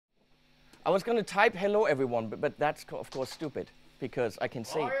I was going to type hello everyone, but that's of course stupid because I can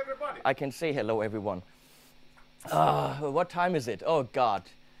say hello everyone. What time is it? Oh God.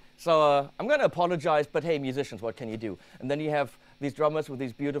 So I'm going to apologize, but hey, musicians, what can you do? And then you have these drummers with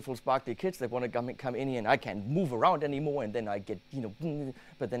these beautiful sparkly kids that want to come in here, and I can't move around anymore, and then I get,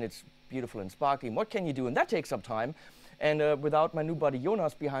 but then it's beautiful and sparkly. And what can you do? And that takes some time. And without my new buddy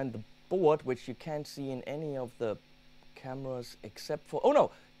Jonas behind the board, which you can't see in any of the cameras except for, oh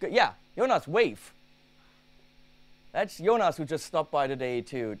no, yeah, Jonas, wave. That's Jonas who just stopped by today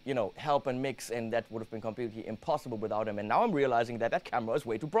to, help and mix, and that would have been completely impossible without him. And now I'm realizing that that camera is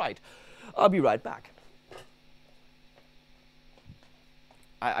way too bright. I'll be right back.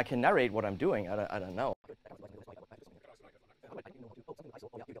 I can narrate what I'm doing. I don't know.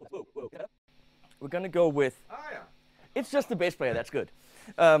 We're gonna go with. It's just the bass player. That's good.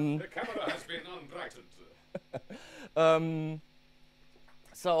 The camera has been unbrightened.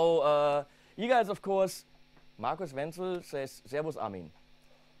 So you guys, of course. Markus Wenzel says, Servus Armin.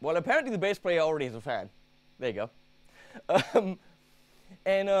 Well, apparently the bass player already is a fan. There you go.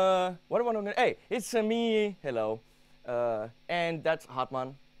 And what am I going to... Hey, it's me. Hello. And that's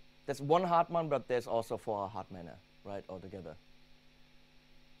HArtmann. That's one HArtmann, but there's also 4 HArtmanner, right, altogether.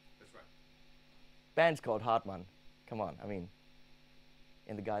 That's right. Band's called HArtmann. Come on, I mean.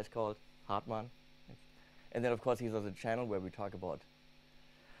 And the guy's called HArtmann. And then, of course, he's on a channel where we talk about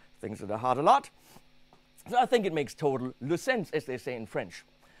things that are hard a lot. So I think it makes total sense, as they say in French.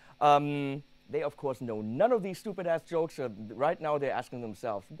 They, of course, know none of these stupid-ass jokes. So right now, they're asking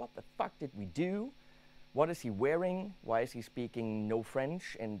themselves, what the fuck did we do? What is he wearing? Why is he speaking no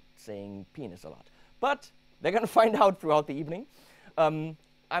French and saying penis a lot? But they're going to find out throughout the evening. I'm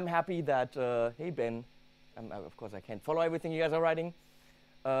happy that, hey, Ben, of course, I can't follow everything you guys are writing.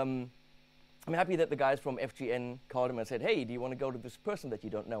 I'm happy that the guys from FGN called him and said, hey, do you want to go to this person that you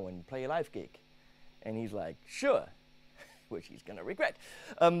don't know and play a live gig? And he's like, sure, which he's going to regret.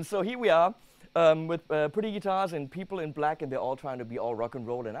 So here we are with pretty guitars and people in black, and they're all trying to be all rock and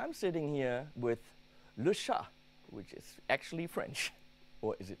roll. And I'm sitting here with Le Chat, which is actually French.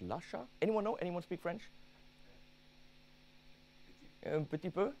 Or is it La Chat? Anyone know? Anyone speak French? Un petit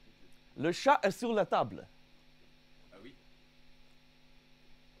peu. Le chat est sur la table. Ah oui.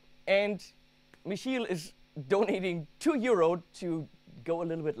 And Michiel is donating €2 to go a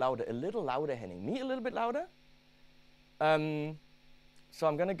little bit louder, Henning. Me a little bit louder? So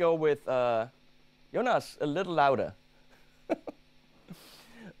I'm gonna go with Jonas, a little louder.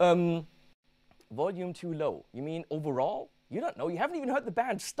 Volume too low. You mean overall? You don't know, you haven't even heard the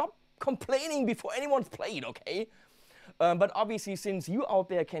band. Stop complaining before anyone's played, okay? But obviously, since you out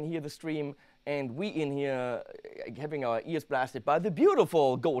there can hear the stream, and we in here having our ears blasted by the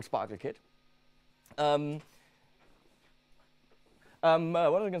beautiful gold sparkle kit,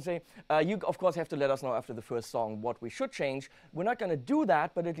 what was I going to say? You, of course, have to let us know after the first song what we should change. We're not going to do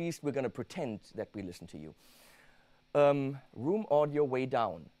that, but at least we're going to pretend that we listen to you. Room audio way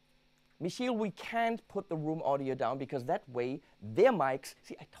down. Michiel, we can't put the room audio down because that way their mics,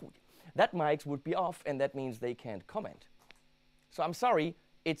 see, I told you, that mics would be off, and that means they can't comment. So I'm sorry,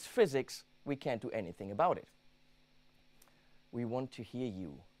 it's physics. We can't do anything about it. We want to hear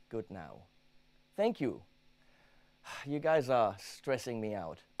you. Good now. Thank you. You guys are stressing me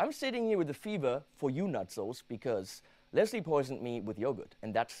out. I'm sitting here with a fever for you nutzos because Leslie poisoned me with yogurt,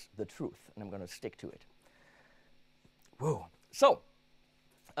 and that's the truth, and I'm going to stick to it. Whoa. So,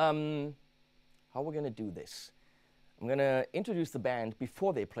 how we're going to do this? I'm going to introduce the band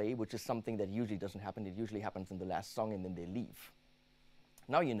before they play, which is something that usually doesn't happen. It usually happens in the last song, and then they leave.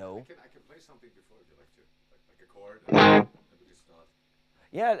 Now you know. I can play something before if you like to, like a chord, and we just start.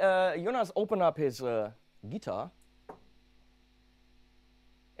 Yeah, Jonas, open up his guitar.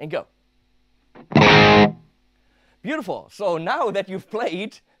 And go. Beautiful. So now that you've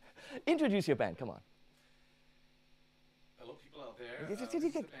played, introduce your band. Come on. Hello, people out there.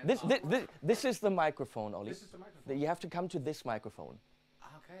 This is the microphone, Olli. This is the microphone. You have to come to this microphone.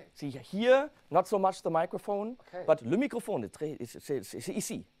 Okay. See, here, not so much the microphone, Okay. but le microphone, c'est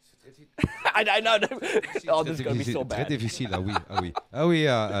ici. I know. Oh, this is going to be so bad. Très difficile, ah oui.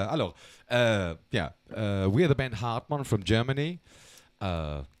 Alors, we are the band HArtmann from Germany.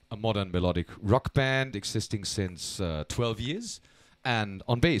 A modern melodic rock band existing since 12 years. And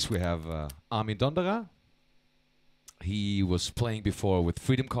on bass we have Armin Donderer. He was playing before with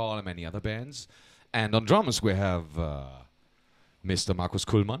Freedom Call and many other bands. And on drums we have Mr. Markus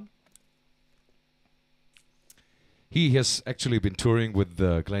Kuhlmann. He has actually been touring with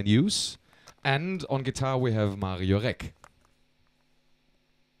Glenn Hughes. And on guitar we have Mario Reck.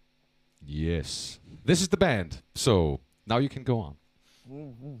 Yes. This is the band. So now you can go on.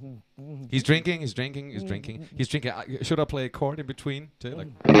 He's drinking. He's drinking. He's drinking. He's drinking. Should I play a chord in between? Too? Like,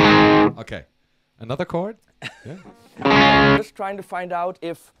 okay, another chord. Yeah. Just trying to find out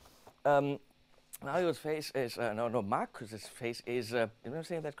if Mario's face is no Marcus's face is. Am I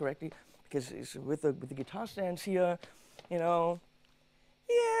saying that correctly? Because it's with the guitar stands here, you know.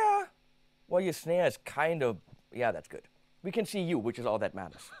 Yeah. Well, your snare is kind of. Yeah, that's good. We can see you, which is all that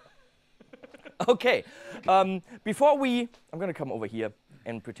matters. Okay. Before I'm gonna come over here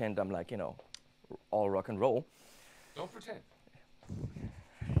and pretend I'm like, you know, all rock and roll. Don't pretend.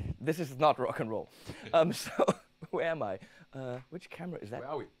 This is not rock and roll. So where am I? Which camera is that? Where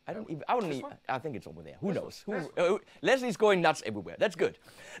are we? I don't even. One? I think it's over there. Who knows? Leslie's going nuts everywhere. That's good.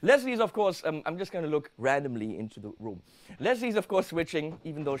 Leslie's, of course. I'm just going to look randomly into the room. Leslie's, of course, switching,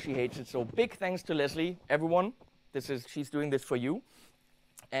 even though she hates it. So big thanks to Leslie, everyone. She's doing this for you,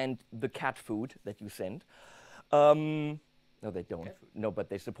 and the cat food that you send. No, they don't. No, but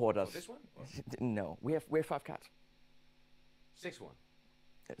they support us. Oh, this one? Or? No, we have 5 cats. 6-1.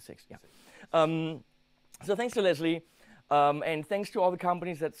 6, yeah. So thanks to Leslie, and thanks to all the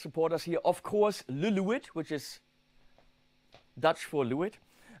companies that support us here. Of course, Lewitt, which is Dutch for Lewitt.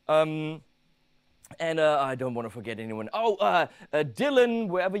 And I don't want to forget anyone. Oh, Dylan,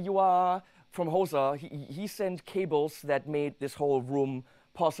 wherever you are, from Hosa, he sent cables that made this whole room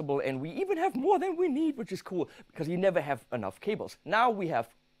possible, and we even have more than we need, which is cool, because you never have enough cables. Now we have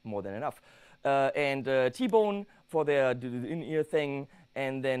more than enough. And tBone for their in-ear thing,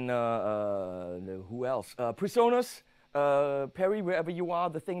 and then who else? Presonus, Perry, wherever you are,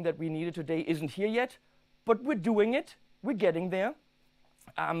 the thing that we needed today isn't here yet, but we're doing it. We're getting there.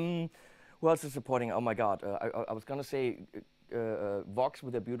 Who else is supporting? Oh my God, I was gonna say Vox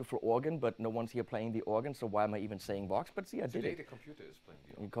with a beautiful organ, but no one's here playing the organ, so why am I even saying Vox? But see, I did it. The computer is playing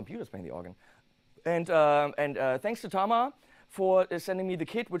the organ. The computer's playing the organ. And thanks to Thomann for sending me the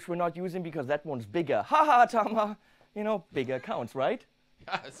kit, which we're not using because that one's bigger. Haha, Thomann! You know, bigger counts, right?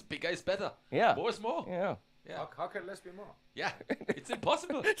 Yes, bigger is better. Yeah. More is more. Yeah. Yeah. How can less be more? Yeah, it's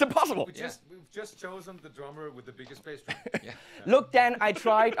impossible. It's impossible. We've just chosen the drummer with the biggest bass drum. Yeah. Look, Dan, I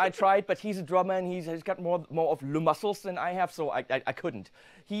tried, but he's a drummer and he's got more of the muscles than I have, so I couldn't.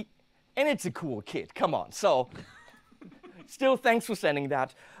 And it's a cool kit, come on. So, still thanks for sending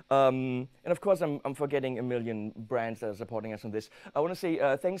that. And of course, I'm forgetting a million brands that are supporting us on this. I want to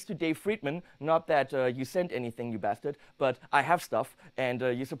say thanks to Dave Friedman, not that you sent anything, you bastard, but I have stuff, and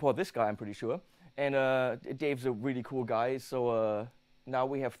you support this guy, I'm pretty sure. And Dave's a really cool guy, so now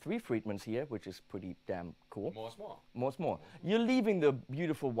we have 3 Friedmans here, which is pretty damn cool. More is more. More is more. You're leaving the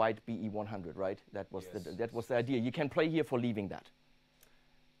beautiful white BE100, right? That was the idea. You can play here for leaving that.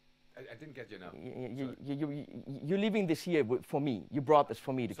 I didn't get you now. You're leaving this here for me. You brought this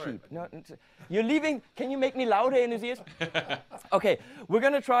for me to Sorry, keep. No, you're leaving. Can you make me louder in his ears? Okay, we're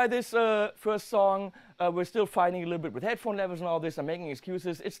gonna try this first song. We're still fighting a little bit with headphone levels and all this. I'm making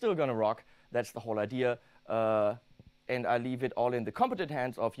excuses. It's still gonna rock. That's the whole idea. And I leave it all in the competent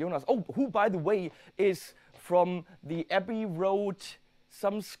hands of Jonas. Oh, who, by the way, is from the Abbey Road,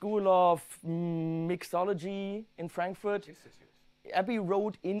 some school of mixology in Frankfurt. Abbey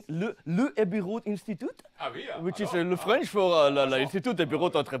Road in le Abbey Road Institute, which is le French for l'Institut de Bureau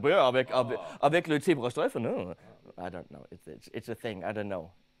d'Entrepreneuriat avec le zebra streifen. No, I don't know. It's a thing. I don't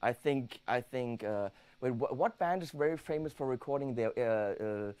know. I think. Wait, what band is very famous for recording their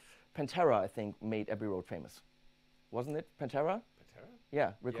Pantera? I think made Abbey Road famous. Wasn't it Pantera? Pantera?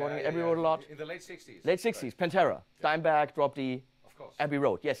 Yeah, recording Abbey Road a lot. In the late 60s. Late 60s, right. Pantera, yeah. Dimebag, Drop D, of course. Abbey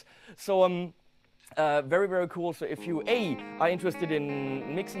Road. Yes. So very, very cool. So if you are interested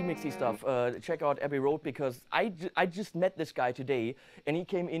in mixy stuff, check out Abbey Road, because I just met this guy today, and he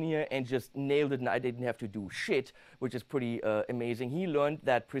came in here and just nailed it, and I didn't have to do shit, which is pretty amazing. He learned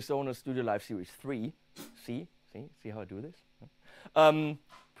that Presonus Studio Live Series 3. See how I do this?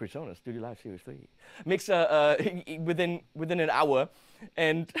 Presonus Studio Live Series 3 mix within an hour,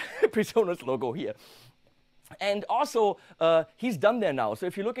 and Presonus logo here. And also, he's done there now. So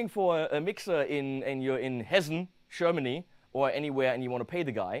if you're looking for a mixer and you're in Hessen, Germany, or anywhere, and you want to pay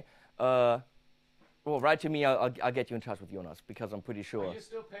the guy, well, write to me. I'll get you in touch with Jonas, because I'm pretty sure. Are you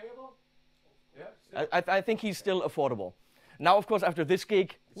still payable? Yeah. I think he's still affordable. Now, of course, after this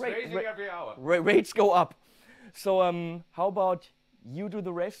gig, raising every hour. Rates go up. So how about you do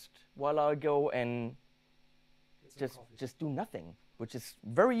the rest while I go and just do nothing, which is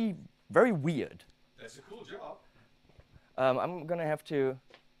very, very weird. That's a cool job. I'm gonna have to.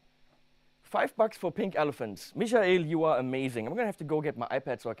 $5 for pink elephants. Michael, you are amazing. I'm gonna have to go get my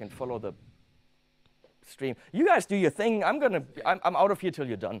iPad so I can follow the stream. You guys do your thing. I'm out of here till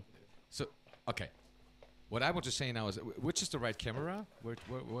you're done. So, okay. What I want to say now is, which is the right camera?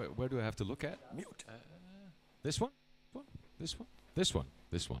 Where do I have to look at? Mute. This one? This one? This one?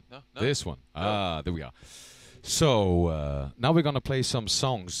 This one? No, This one. Ah, there we are. So now we're gonna play some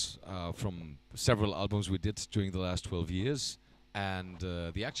songs from several albums we did during the last 12 years, and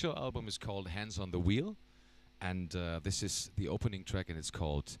the actual album is called Hands on the Wheel, and this is the opening track, and it's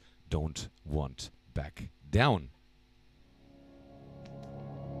called Don't Want Back Down.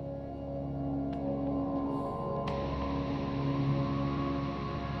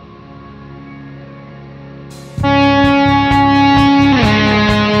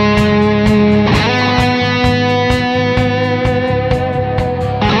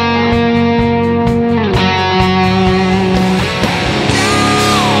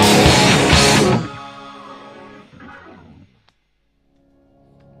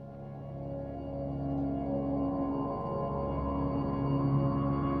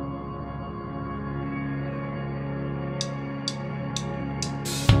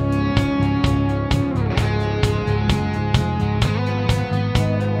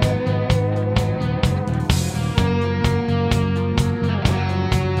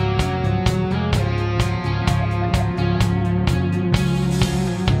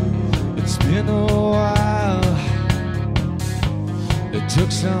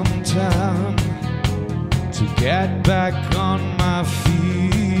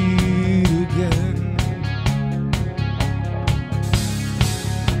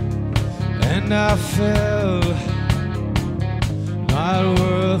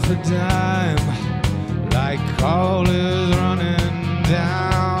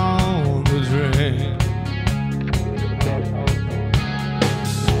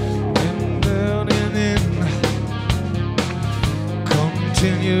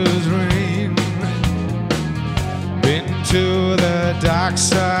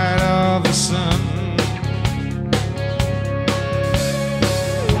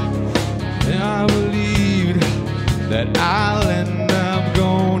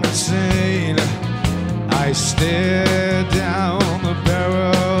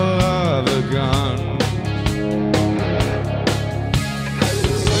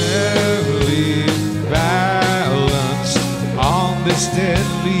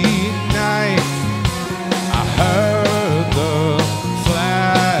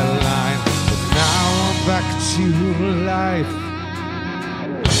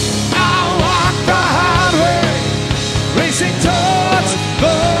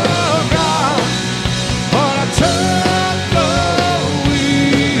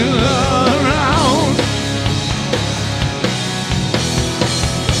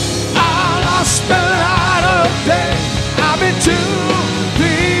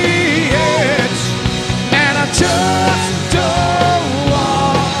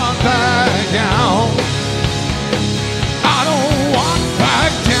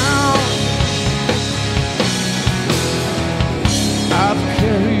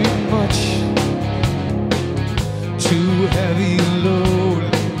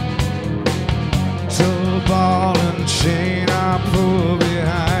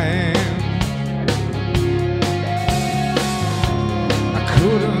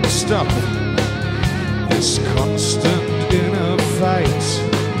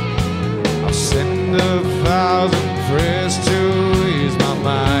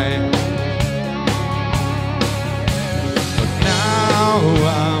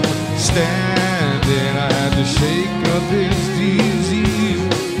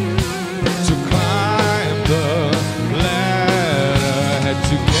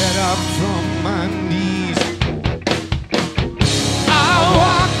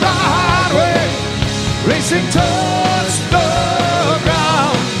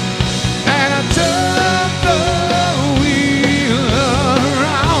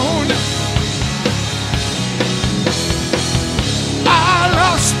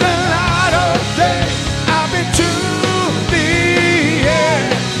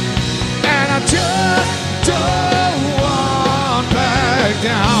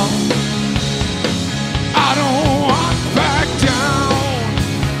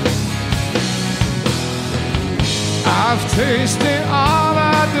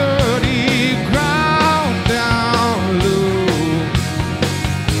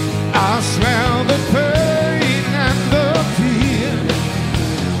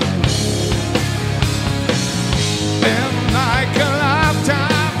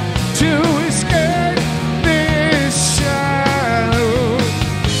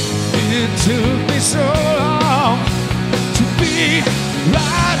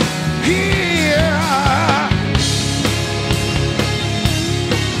 Right here.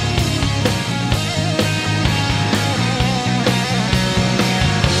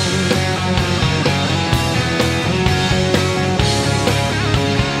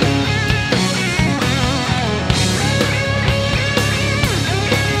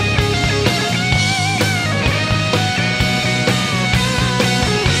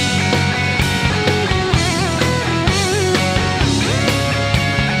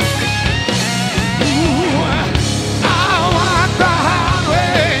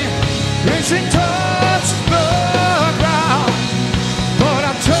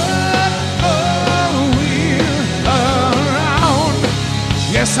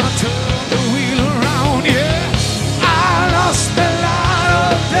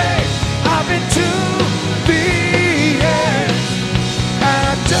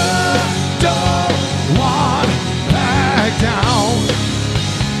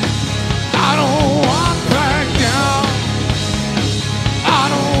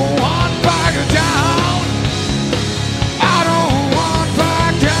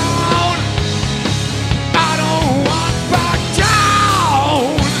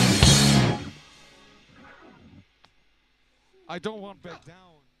 I don't want back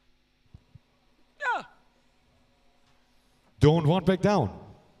down. Yeah. Don't want back down.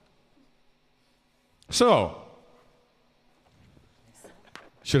 So,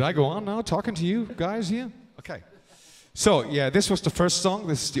 should I go on now talking to you guys here? Okay. So, yeah, this was the first song.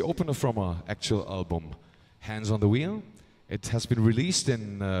 This is the opener from our actual album, Hands on the Wheel. It has been released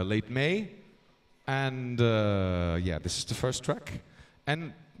in late May. And, yeah, this is the first track.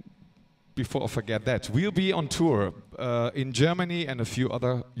 And before I forget that, we'll be on tour in Germany and a few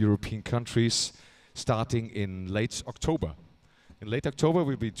other European countries starting in late October. In late October,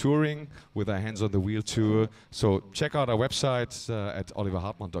 we'll be touring with our Hands on the Wheel tour. So check out our website at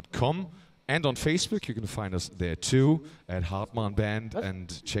oliverhartmann.com. And on Facebook, you can find us there too, at HArtmann Band,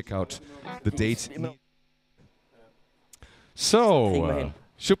 and check out the date. So,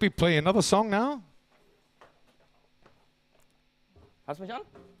 should we play another song now? Hast du mich an?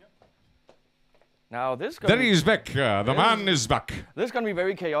 Now this is There he is back. The man is back. This is going to be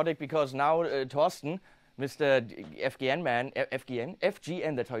very chaotic because now Thorsten, Mr. FGN man,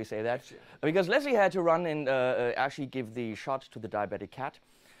 FGN, that's how you say that. Because Leslie had to run and actually give the shot to the diabetic cat.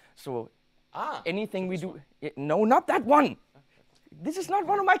 So anything we do, no, not that one. This is not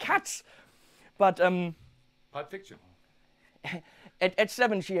one of my cats. But Pulp Fiction. at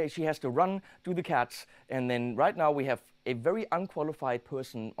 7 she has to run, do the cats, and then right now we have a very unqualified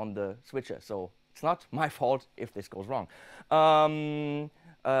person on the switcher. So it's not my fault if this goes wrong.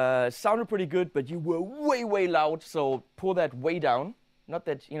 Sounded pretty good, but you were way, way loud, so pull that way down. Not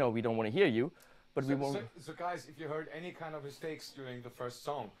that, you know, we don't want to hear you, but we won't. So guys, if you heard any kind of mistakes during the first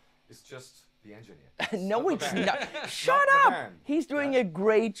song, it's just the engineer. No, it's not. Shut up! He's doing a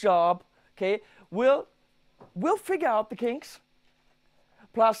great job, okay? We'll figure out the kinks.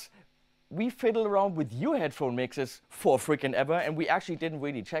 Plus, we fiddled around with your headphone mixes for freaking ever, and we actually didn't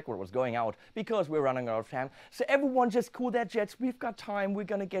really check what was going out because we're running out of time. So everyone just cool their jets. We've got time. We're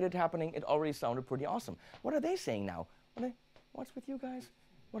going to get it happening. It already sounded pretty awesome. What are they saying now? What's with you guys?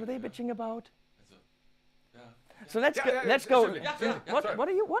 What are they bitching about? So let's go. What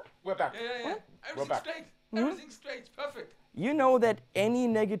are you? What? We're back. Yeah. Everything's straight. Everything's straight. It's perfect. You know that any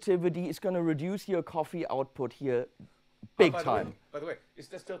negativity is going to reduce your coffee output here big time. By the way, is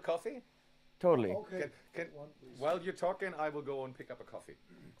there still coffee? Totally. Okay. While you're talking, I will go and pick up a coffee.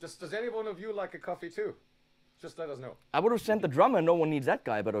 Does any one of you like a coffee too? Just let us know. I would have sent the drummer. No one needs that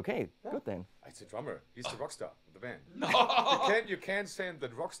guy, but okay. Good then. It's a drummer. He's the rock star of the band. No. You can't send the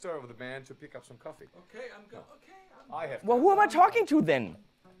rock star of the band to pick up some coffee. Okay, I'm going. Okay. I have. Well, who am I talking to then?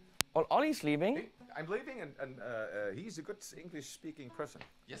 Well, Olli's leaving. I'm leaving, and he's a good English-speaking person.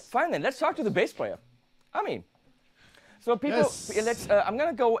 Yes. Fine then. Let's talk to the bass player. I mean, so people, let's. I'm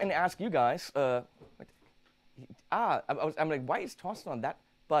gonna go and ask you guys. I'm like, why is Thorsten on that?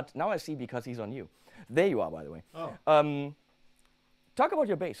 But now I see because he's on you. There you are, by the way. Oh. Talk about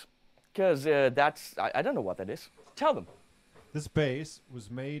your bass, because that's I don't know what that is. Tell them. This bass was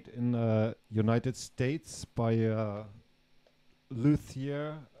made in the United States by a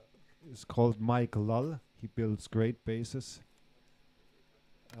luthier. It's called Mike Lull. He builds great basses.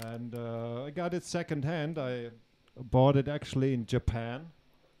 And I got it second hand. I bought it actually in Japan.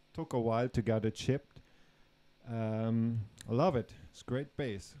 Took a while to get it shipped. I love it. It's great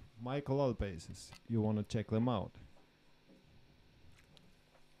bass. Mike Lull basses. You want to check them out.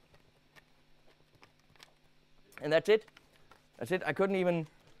 And that's it. That's it. I couldn't even.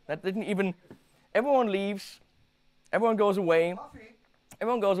 That didn't even. Everyone leaves. Everyone goes away.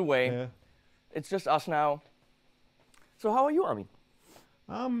 Everyone goes away. Yeah. It's just us now. So how are you, Armin?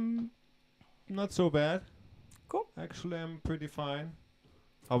 Not so bad. Cool. Actually, I'm pretty fine.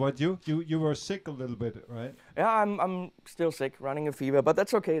 How about you? You were sick a little bit, right? Yeah, I'm still sick, running a fever, but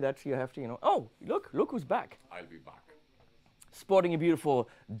that's okay. That's you have to, you know. Oh, look who's back. I'll be back. Sporting a beautiful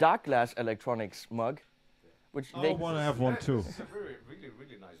Darkglass electronics mug, which I want to have one too. It's a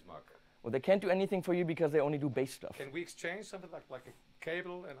really nice mug. well, they can't do anything for you because they only do bass stuff. Can we exchange something like a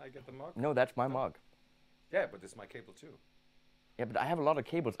cable and I get the mug? No, that's my mug. Yeah, but it's my cable too. Yeah, but I have a lot of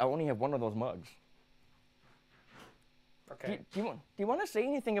cables. I only have one of those mugs. Okay. Do you want to say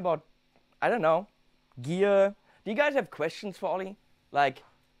anything about, I don't know, gear? Do you guys have questions for Olli? Like,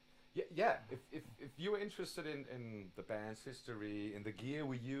 Yeah. If you're interested in the band's history, in the gear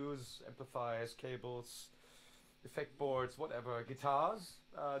we use, amplifiers, cables, effect boards, whatever, guitars,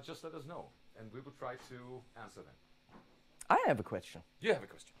 just let us know, and we will try to answer them. I have a question. You have a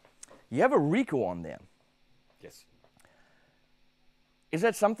question? You have a Rico on there. Yes. Is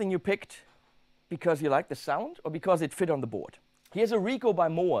that something you picked because you like the sound or because it fit on the board? He has a Rico by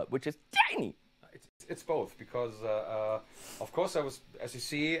Moa, which is tiny. It's both, because of course I was, as you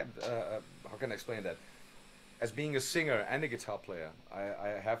see, how can I explain that? as being a singer and a guitar player,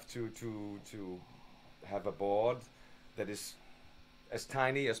 I have to have a board that is as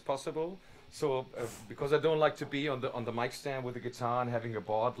tiny as possible. So because I don't like to be on the mic stand with the guitar and having a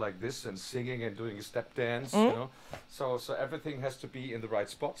board like this and singing and doing a step dance, you know. So everything has to be in the right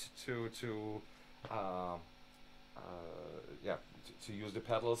spot to use the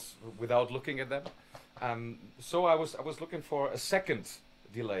pedals without looking at them. So I was looking for a second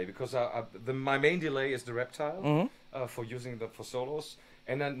delay, because my main delay is the Reptile for using for solos,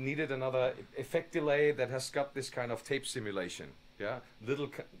 and I needed another effect delay that has got this kind of tape simulation,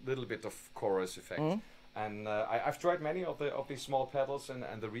 little bit of chorus effect. And I've tried many of these small pedals,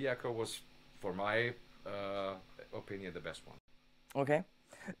 and the Re-Echo was, for my opinion, the best one. Okay.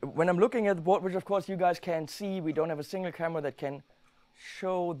 When I'm looking at the board, which of course you guys can't see, we don't have a single camera that can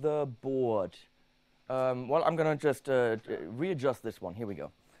show the board. Well, I'm gonna just readjust this one. Here we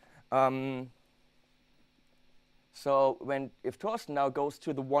go. So if Thorsten now goes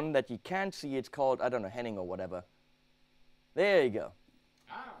to the one that you can't see, it's called, I don't know, Henning or whatever. There you go.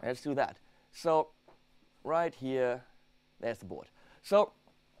 Let's do that. So right here, there's the board. So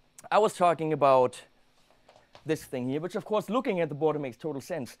I was talking about this thing here, which of course, looking at the board, it makes total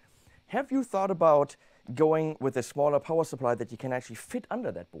sense. Have you thought about going with a smaller power supply that you can actually fit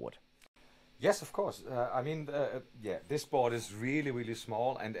under that board? Yes, of course. I mean, yeah, this board is really, really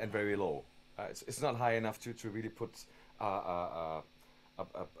small and very low. It's not high enough to really put a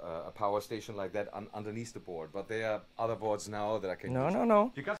power station like that underneath the board. But there are other boards now that I can use.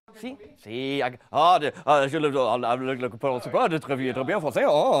 No. You got something for me? Si,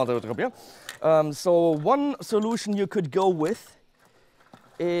 so one solution you could go with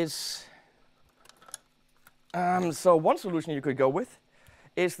is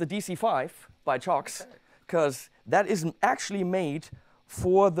the DC5 by Chox, because that is actually made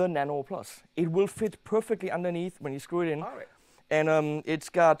for the Nano Plus. It will fit perfectly underneath when you screw it in. All right. And it's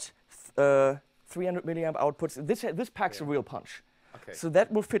got 300 milliamp outputs. This packs a real punch. Okay. So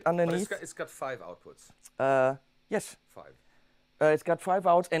that will fit underneath. But it's got 5 outputs. Yes. 5. It's got 5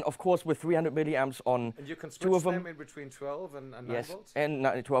 outs, and of course with 300 milliamps on And you can 2 switch of them. them in between 12 and 9 Yes, volts?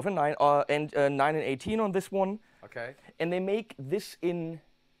 and 12 and 9, and 9 and 18 on this one. Okay. And they make this in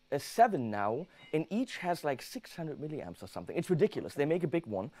a 7 now, and each has like 600 milliamps or something. It's ridiculous. They make a big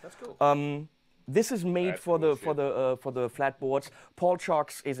one. That's cool. This is made That's for cool the for the flat boards. Paul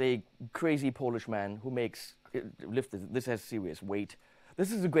Chox is a crazy Polish man who makes this has serious weight.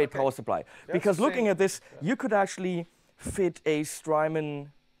 This is a great power supply, because looking at this, you could actually fit a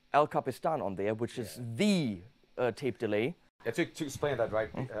Strymon El Capistan on there, which is the tape delay. Yeah, to explain that, right?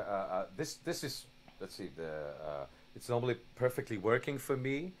 This is, let's see, it's normally perfectly working for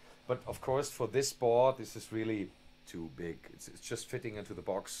me, but of course for this board, this is really too big. It's just fitting into the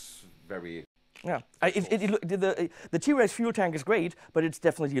box very. Yeah, the T-Rex fuel tank is great, but it's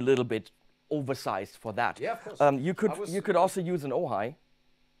definitely a little bit oversized for that. Yeah, of course. You could also use an Ojai.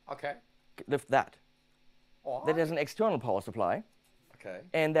 Okay. Lift that. Oh, That has an external power supply, okay.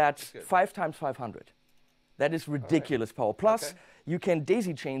 and that's good. 5 times 500. That is ridiculous power. Plus, Okay. you can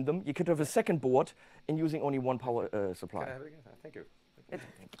daisy chain them. You could have a second board and using only one power supply. Can I have it again? Thank you.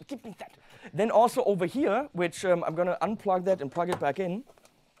 Give me that. Then also over here, which I'm going to unplug that and plug it back in.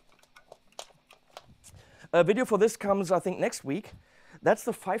 A video for this comes, I think, next week. That's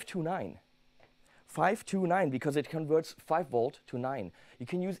the 529. 529, because it converts 5 volt to 9. You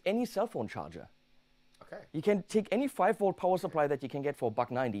can use any cell phone charger. Okay. You can take any 5 volt power supply that you can get for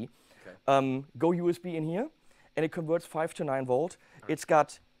 $1.90, Okay. go USB in here, and it converts 5 to 9 volt. It's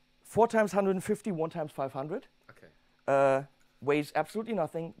got 4 times 150, 1 times 500. Okay. Weighs absolutely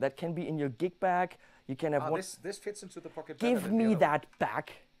nothing. That can be in your gig bag. You can have one. This fits into the pocket. better Give than the me other that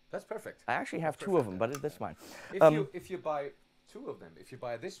back. That's perfect. I actually have 2 of them, but that's fine. If you buy 2 of them, if you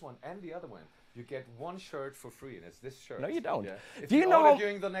buy this one and the other one, you get 1 shirt for free, and it's this shirt. No, you don't. Yeah. If Do you you know order how-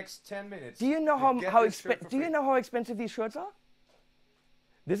 during the next 10 minutes, Do you know get how this shirt for do you free. know how expensive these shirts are?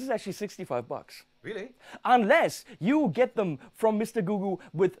 This is actually $65. Really? Unless you get them from Mr. Gugu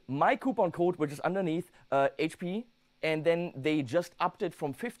with my coupon code, which is underneath HP, and then they just upped it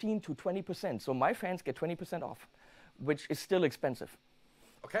from 15 to 20%. So my fans get 20% off, which is still expensive.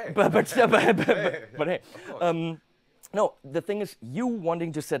 Okay. But hey, Of course. no, the thing is, you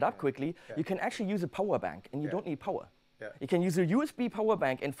wanting to set up quickly, you can actually use a power bank, and you don't need power. Yeah. You can use a USB power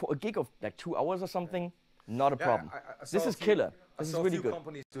bank, and for a gig of like 2 hours or something, not a problem. I This saw is a few- killer. I This is saw a really few good.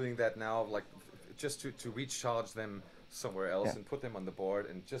 companies doing that now, like just to recharge them somewhere else Yeah. and put them on the board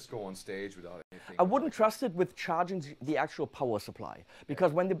and just go on stage without anything. I wouldn't trust it with charging the actual power supply,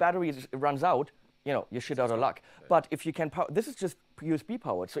 because when the battery runs out, you know, you're shit out of luck. But if you can, this is just USB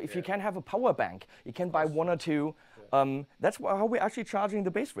powered. So if you can have a power bank, you can buy one or two. That's how we're actually charging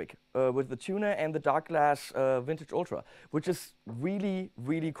the bass rig with the tuner and the Darkglass Vintage Ultra, which is really,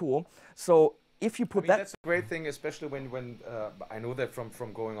 really cool. So if you put that's a great thing, especially when I know that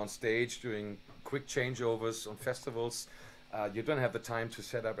from going on stage, doing quick changeovers on festivals, you don't have the time to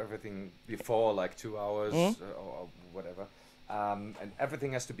set up everything before, like 2 hours or whatever. And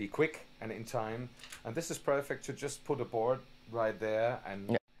everything has to be quick and in time. And this is perfect to just put a board right there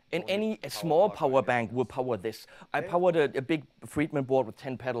and... And any small power bank will power this. I powered a big Friedman board with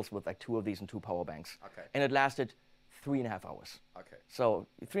 10 pedals with like 2 of these and 2 power banks. Okay. And it lasted 3.5 hours. Okay. So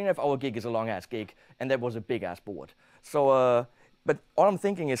 3.5 hour gig is a long ass gig, and that was a big ass board. So, but all I'm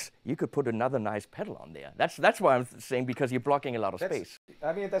thinking is you could put another nice pedal on there. That's why I'm saying, because you're blocking a lot of space.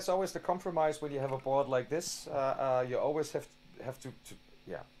 I mean, that's always the compromise when you have a board like this. You always have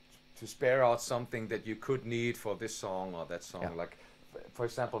to spare out something that you could need for this song or that song. Like, for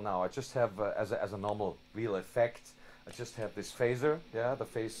example, now I just have as a normal real effect, I just have this phaser, the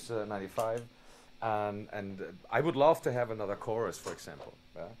Phase 95, and I would love to have another chorus, for example,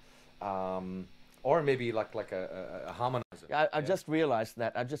 or maybe like a harmonizer. Yeah, I just realized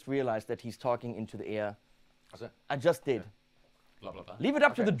that. I just realized that he's talking into the air. I just did. Blah, blah, blah. Leave it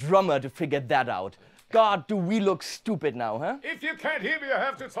up to the drummer to figure that out. God, do we look stupid now, huh? If you can't hear me, you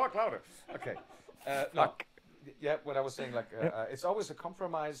have to talk louder. Okay. No. Yeah, what I was saying, like, it's always a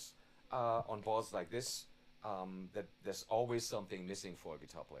compromise on boards like this, that there's always something missing for a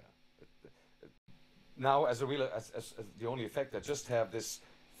guitar player. Now, as the only effect, I just have this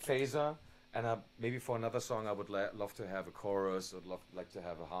phaser, and maybe for another song, I would love to have a chorus, or like to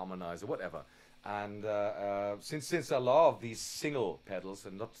have a harmonizer, whatever. And since I love these single pedals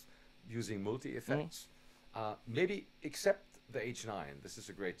and not using multi-effects, maybe except the H9. This is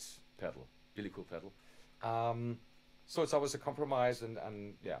a great pedal, really cool pedal. So it's always a compromise,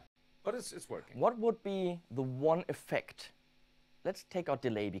 and yeah, but it's working. What would be the one effect? Let's take out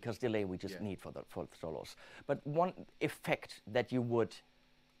delay, because delay we just need for solos. But one effect that you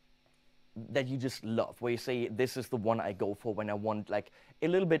just love, where you say, this is the one I go for when I want like a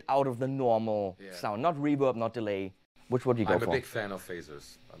little bit out of the normal sound, not reverb, not delay. Which would you go for? I'm a big fan of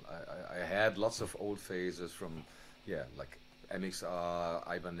phasers. I had lots of old phasers from, like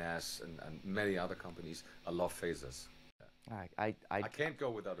MXR, Ibanez, and many other companies. I love phasers. I can't go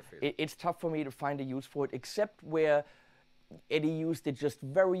without a phaser. It's tough for me to find a use for it, except where Eddie used it just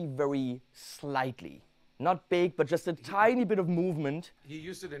very, very slightly. Not big, but just a tiny bit of movement. He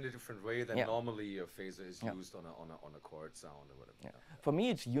used it in a different way than normally a phaser is used on a chord sound or whatever. For me,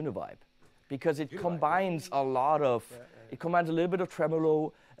 it's Univibe, because it combines a lot of, it combines a little bit of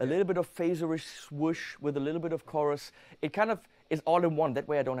tremolo, a little bit of phaserish swoosh with a little bit of chorus. It kind of is all in one. That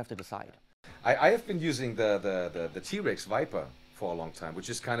way I don't have to decide. I have been using the T-Rex Viper for a long time, which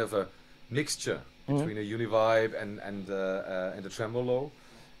is kind of a mixture between a Univibe and a tremolo.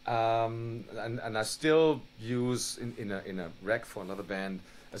 And I still use in a rec for another band.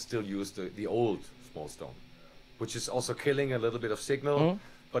 I still use the old small stone, which is also killing a little bit of signal,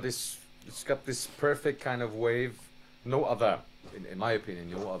 but it's got this perfect kind of wave. No other, in my opinion,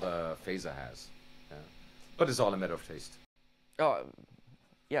 no other phaser has. But it's all a matter of taste. Oh,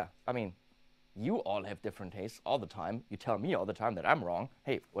 yeah. I mean, you all have different tastes all the time. You tell me all the time that I'm wrong.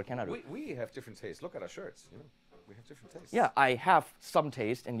 Hey, what can I do? We have different tastes. Look at our shirts. You know, we have different tastes. Yeah, I have some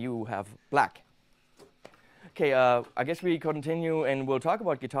taste, and you have black. Okay, I guess we continue, and we'll talk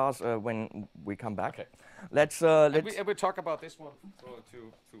about guitars when we come back. Okay. Let's. We talk about this one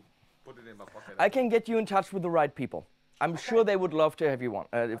to put it in my pocket. I can get you in touch with the right people. I'm sure they would love to have you one,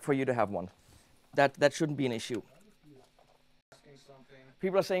 for you to have one. That shouldn't be an issue.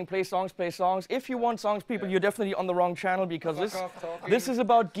 People are saying play songs, play songs. If you want songs, people, you're definitely on the wrong channel, because this is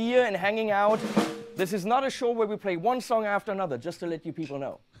about gear and hanging out. This is not a show where we play one song after another, just to let you people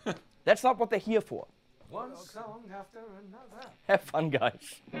know. That's not what they're here for. One song after another. Have fun,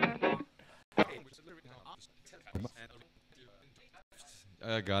 guys.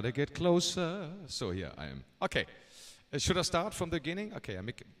 I gotta get closer. So here I am. Okay. Should I start from the beginning? Okay, I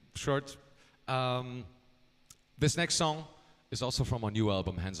make it short. This next song is also from our new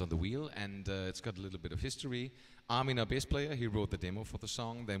album, Hands on the Wheel, and it's got a little bit of history. Armin, our bass player, he wrote the demo for the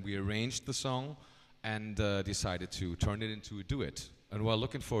song. Then we arranged the song and decided to turn it into a duet. And while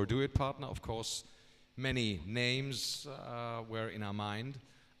looking for a duet partner, of course, many names were in our mind.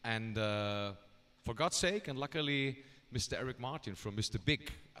 And for God's sake, and luckily, Mr. Eric Martin from Mr. Big,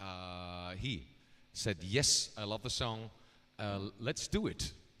 he said, yes, I love the song. Let's do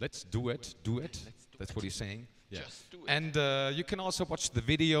it. Let's do it. That's what he's saying. Yeah. Just do it. And you can also watch the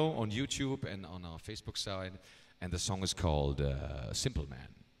video on YouTube and on our Facebook side. and the song is called Simple Man.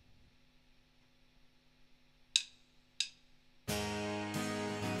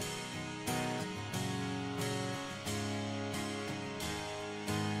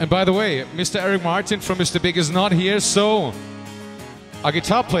 And by the way, Mr. Eric Martin from Mr. Big is not here, so our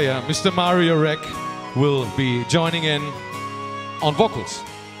guitar player, Mr. Mario Reck, will be joining in on vocals.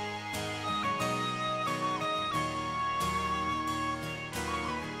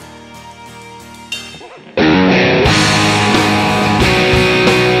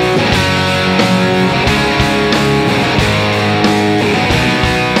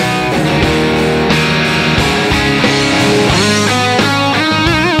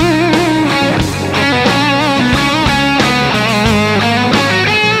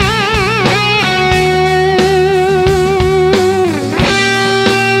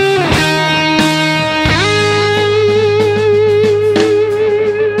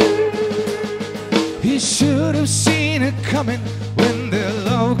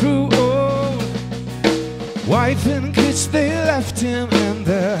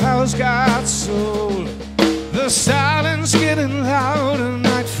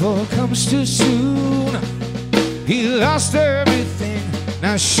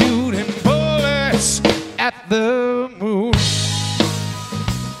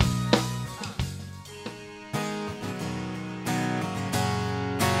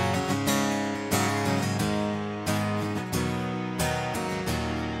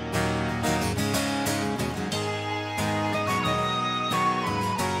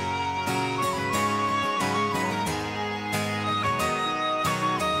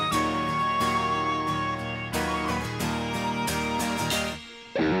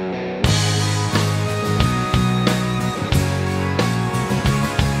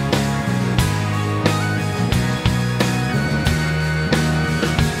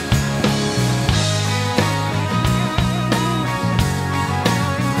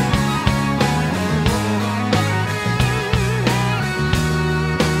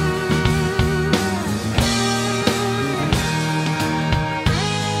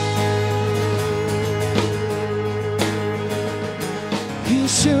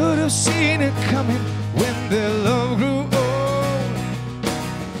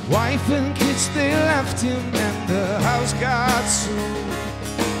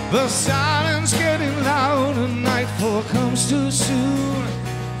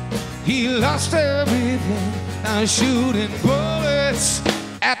 Shooting bullets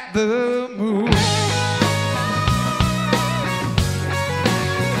at the moon.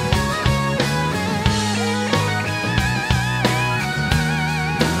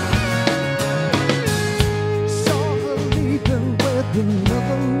 Saw her leaving with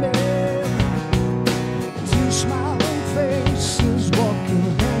another man, two smiling faces walking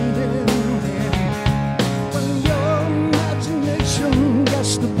hand in hand. When your imagination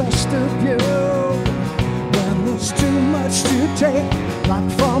gets the best of you, there's too much to take, like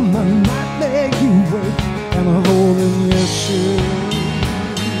from a nightmare you wake and a hole in your shoe.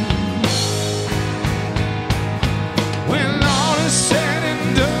 When all is said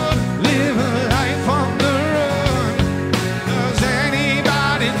and done, live a life on the run. Does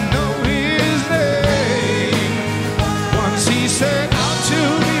anybody know his name? Once he set out to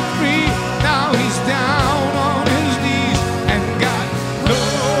be free, now he's down on his knees and got no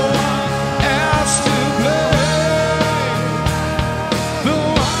one else to blame.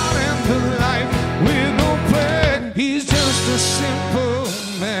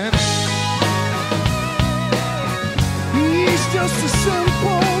 Just a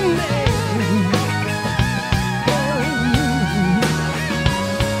simple man.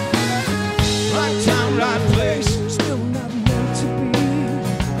 Right time, right place, still not meant to be.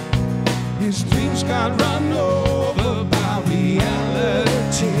 His dreams got run over by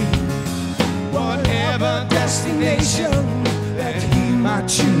reality. Whatever destination that he might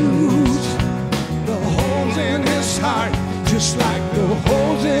choose, the holes in his heart, just like the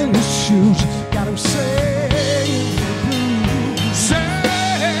holes in his shoes, got him saying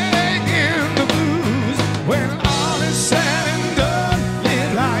the blues. When all is said and done,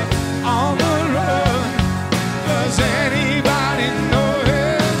 live life on the run. Does anybody know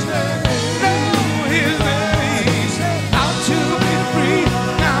his name? Know his name. He's out to be free,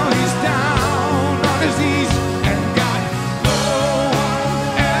 now he's down on his knees and got no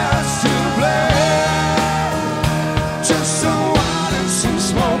one else to blame. Just some wine and some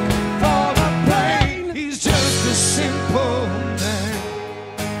smoke for the pain. He's just a simple man.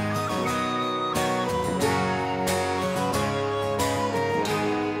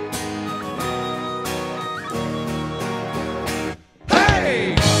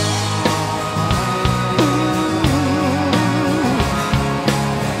 Hey! Ooh.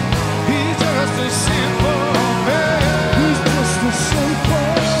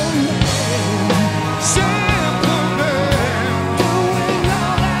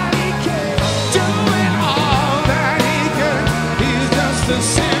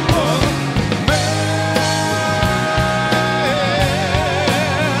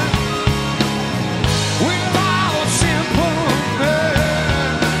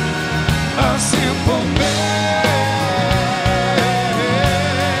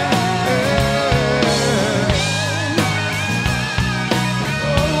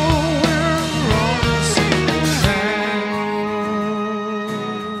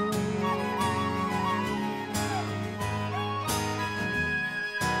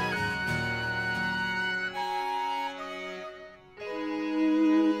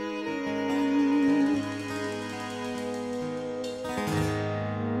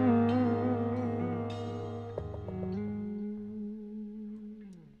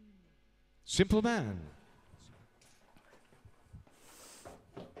 Simple man.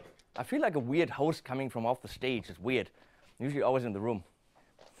 I feel like a weird host coming from off the stage. It's weird. Usually always in the room.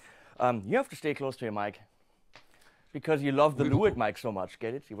 You have to stay close to your mic because you love the Lewitt mic so much.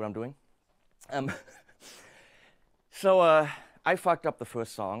 Get it? See what I'm doing? So I fucked up the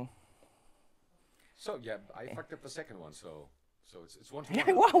first song. So yeah, I fucked up the second one. So it's 1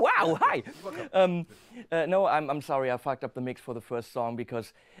 to 1. Wow! Hi. No, I'm sorry. I fucked up the mix for the first song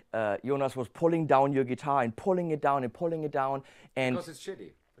because Jonas was pulling down your guitar and pulling it down and pulling it down, and Because it's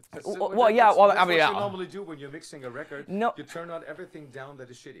shitty. That's well, yeah. That's, Well, that's I mean, what yeah. you normally do when you're mixing a record. No. You turn out everything down that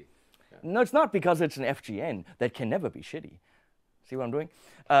is shitty. No, it's not because it's an FGN that can never be shitty. See what I'm doing?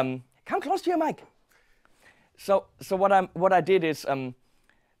 Come close to your mic. So what I did is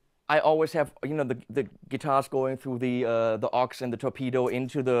I always have the guitars going through the aux and the torpedo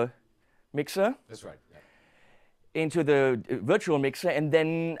into the mixer, That's right. Yeah. into the virtual mixer, and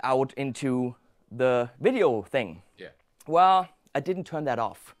then out into the video thing. Yeah. Well, I didn't turn that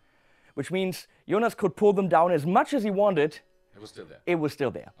off, which means Jonas could pull them down as much as he wanted. It was still there. It was still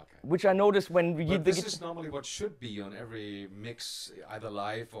there, Okay. which I noticed when we But did this is normally what should be on every mix, either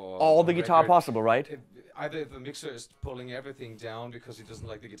live or all the on guitar record. possible, right? Either the mixer is pulling everything down because he doesn't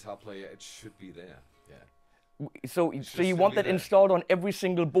like the guitar player. It should be there. Yeah. So you still want be that there. installed on every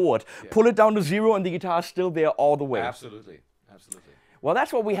single board. Yeah. Pull it down to 0 and the guitar's still there all the way. Absolutely. Absolutely. Well,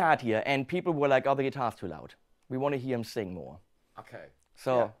 that's what we had here, and people were like, oh, the guitar's too loud. We want to hear him sing more. Okay.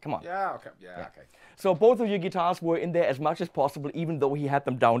 So, Yeah. come on. Yeah. Okay. Yeah. Okay. So both of your guitars were in there as much as possible, even though he had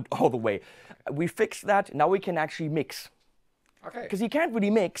them down all the way. We fixed that. Now we can actually mix. Okay. Because you can't really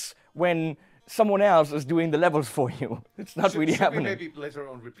mix when someone else is doing the levels for you. It's not really should happening. we maybe later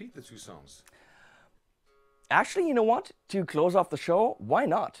on repeat the 2 songs? Actually, you know what? To close off the show, why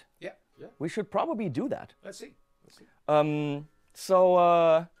not? Yeah. Yeah. We should probably do that. Let's see. Let's see.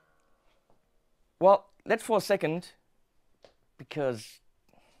 Well, let's for a second, because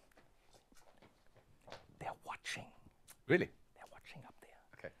they're watching. Really? They're watching up there.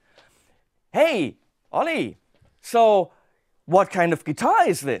 Okay. Hey, Olli. So, what kind of guitar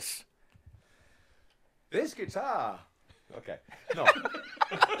is this? This guitar. Okay. No.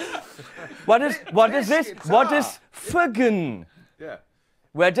 What is This this? What guitar. is FGN? Yeah.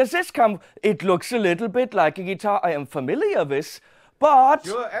 Where does this come? It looks a little bit like a guitar I am familiar with, but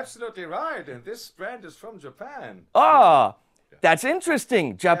You're absolutely right, and this brand is from Japan. that's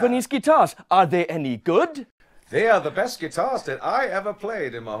interesting. Japanese guitars, are they any good? They are the best guitars that I ever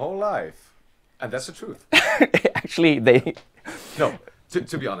played in my whole life, and that's the truth. Actually, they. No,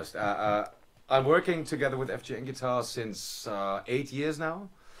 to be honest, I'm working together with FGN Guitars since 8 years now.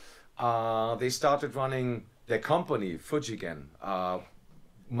 They started running their company, Fujigen,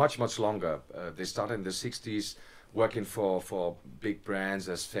 much longer. They started in the 60s, working for big brands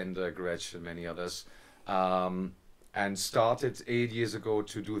as Fender, Gretsch, and many others, and started 8 years ago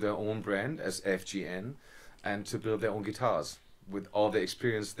to do their own brand as FGN and to build their own guitars with all the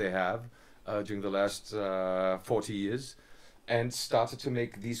experience they have during the last 40 years. And started to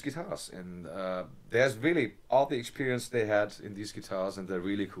make these guitars, and there's really all the experience they had in these guitars, and they're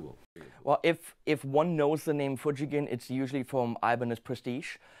really cool. Well, if one knows the name Fujigen, it's usually from Ibanez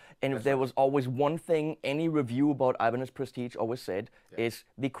Prestige. And if there was always one thing any review about Ibanez Prestige always said, is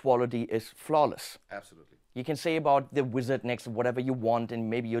the quality is flawless. Absolutely. You can say about the Wizard next whatever you want, and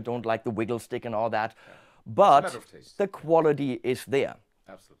maybe you don't like the wiggle stick and all that, but matter of taste. the quality is there.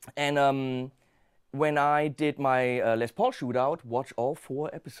 Absolutely. And when I did my Les Paul shootout, watch all 4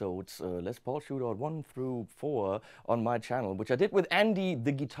 episodes, Les Paul shootout 1 through 4 on my channel, which I did with Andy,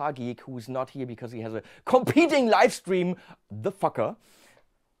 the guitar geek, who is not here because he has a competing live stream, the fucker.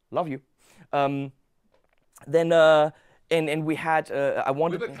 Love you. And we had, I We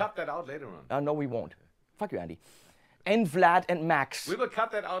wanted... will cut that out later on. No, we won't. Fuck you, Andy. And Vlad and Max. We will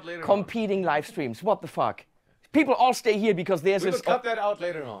cut that out later on. Competing live streams. What the fuck? People all stay here because there's We will this... cut that out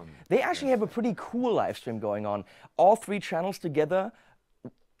later on. They actually have a pretty cool live stream going on. All 3 channels together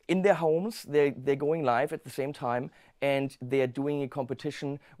in their homes. They're going live at the same time, and they're doing a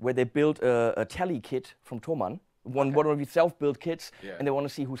competition where they build a tele kit from Thomann, one of these self-built kits, and they want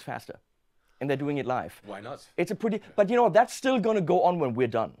to see who's faster. And they're doing it live. Why not? It's a pretty... But you know, that's still going to go on when we're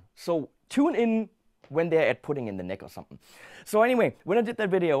done. So tune in when they're at putting in the neck or something. So anyway, when I did that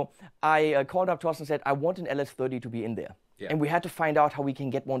video, I called up Thorsten and said, I want an LS30 to be in there. Yeah. And we had to find out how we can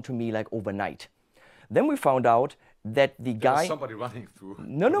get one to me like overnight. Then we found out that the There was guy... somebody running through.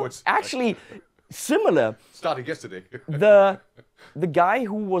 No, the no, woods. actually, similar. Started yesterday. The guy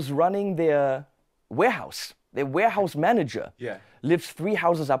who was running their warehouse manager, Yeah. lives 3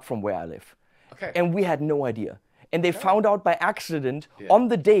 houses up from where I live. Okay. And we had no idea. and they found out by accident Yeah. on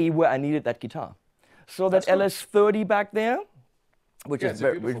the day where I needed that guitar. So that That's cool. LS30 back there, which Yeah, is it's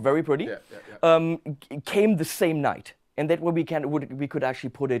a beautiful very pretty, Yeah, yeah, yeah. came the same night. And that way we could actually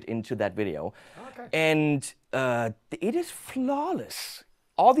put it into that video. Okay. And it is flawless.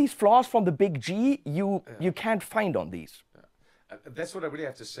 All these flaws from the big G, you can't find on these. That's what I really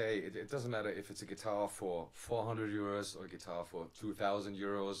have to say. It doesn't matter if it's a guitar for 400 euros or a guitar for 2,000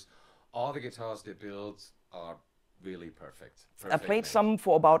 euros. All the guitars they build are really perfect. I played made. some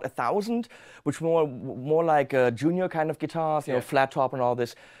for about 1,000, which were more like junior kind of guitars, you know, flat top and all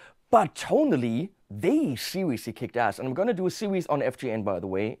this. But tonally, they seriously kicked ass. And I'm going to do a series on FGN, by the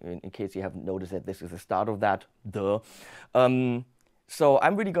way, in case you haven't noticed that this is the start of that. So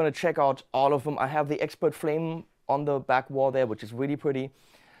I'm really going to check out all of them. I have the Expert Flame on the back wall there, which is really pretty.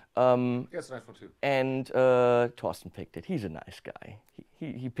 Yeah, it's a nice one too. And Torsten picked it. He's a nice guy.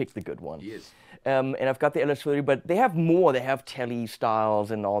 He picked the good one. He is. And I've got the LS30, but they have more. They have Telly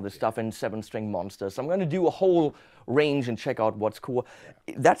styles and all this stuff, and 7-string monsters. So I'm going to do a whole range and check out what's cool.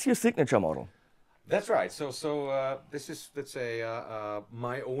 That's your signature model. That's right. So this is, let's say,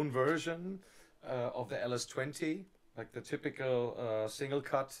 my own version of the LS20, like the typical single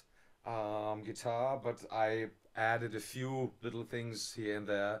cut guitar, but I added a few little things here and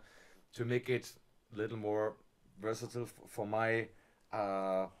there to make it a little more versatile for my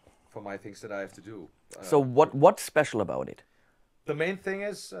things that I have to do. So what's special about it? The main thing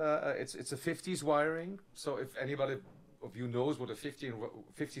is it's a 50s wiring. So if anybody of you knows what a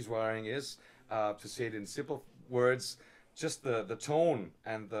 50s wiring is, to say it in simple words, just the tone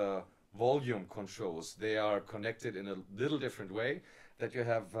and the volume controls, they are connected in a little different way, that you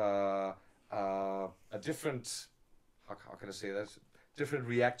have a different, how can I say that, different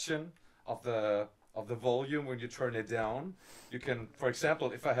reaction of the volume when you turn it down. You can, for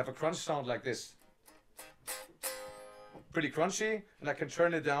example, if I have a crunch sound like this, pretty crunchy, and I can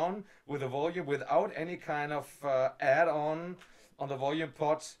turn it down with the volume without any kind of add-on on the volume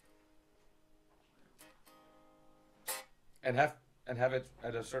pot, and have it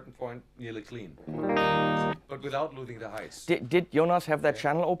at a certain point nearly clean, but without losing the heights. Did Jonas have that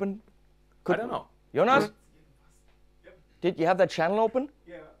channel open? I don't know. Jonas? Did you have that channel open?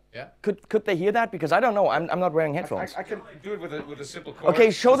 Yeah. Could they hear that? Because I don't know. I'm not wearing headphones. I can do it with a simple chord.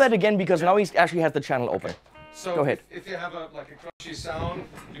 Okay, show that again, because now he actually has the channel open. So Go ahead. If you have like a crunchy sound,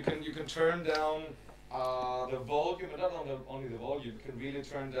 you can turn down the volume, and not only the volume. You can really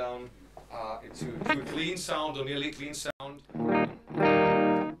turn down to a clean sound or nearly clean sound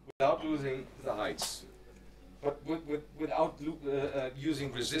without losing the heights, but without using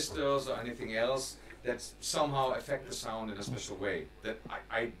resistors or anything else that somehow affect the sound in a special way that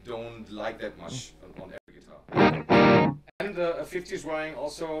I don't like that much on every guitar. And a 50s wiring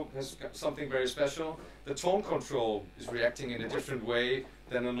also has got something very special. The tone control is reacting in a different way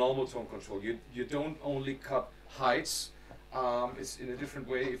than a normal tone control. You don't only cut heights. It's in a different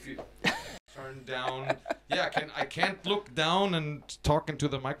way if you turn down. Yeah, I can't look down and talk into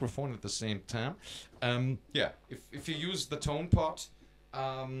the microphone at the same time. Yeah, if you use the tone pot,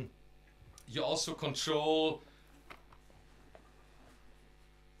 you also control.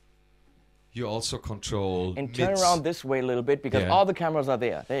 You also control. And turn mids. around this way a little bit, because Yeah. all the cameras are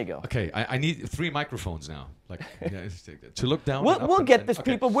there. There you go. Okay, I need 3 microphones now, like to look down. and up We'll and- get and- this,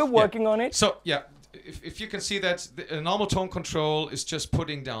 okay. people. We're Yeah. working on it. So yeah, if you can see that a normal tone control is just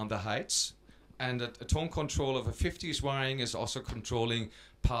putting down the heights, and a tone control of a 50s wiring is also controlling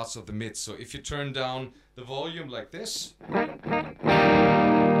parts of the mids. So if you turn down the volume like this,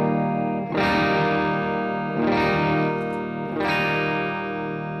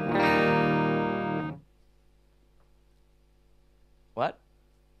 What?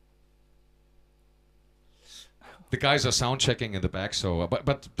 the guys are sound checking in the back. So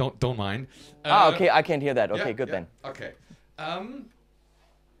but don't mind. Okay, I can't hear that. Okay, Yeah, good yeah, then. Okay.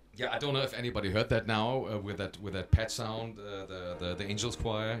 Yeah, I don't know if anybody heard that now with that pet sound, the Angels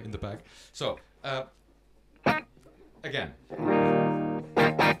Choir in the back. So again,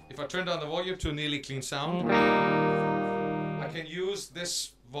 if I turn down the volume to a nearly clean sound, I can use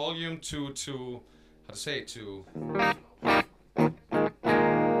this volume to how to say, to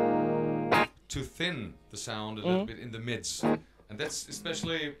thin the sound a little bit in the mids, and that's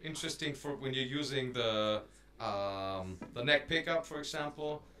especially interesting for when you're using the neck pickup, for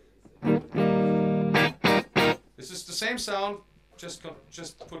example. This is the same sound, just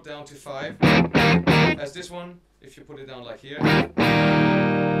put down to 5 as this one. If you put it down like here,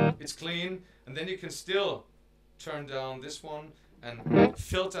 it's clean, and then you can still turn down this one and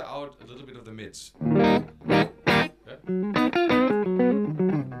filter out a little bit of the mids.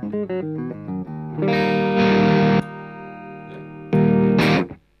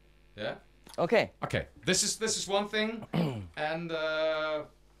 Okay. Okay, this is one thing, and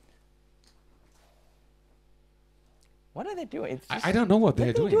What are they doing? It's just I don't know what they're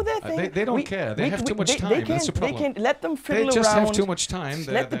let them doing. do their thing. They don't care. They have too much time. That's the problem. They can let them fiddle They just around. have too much time.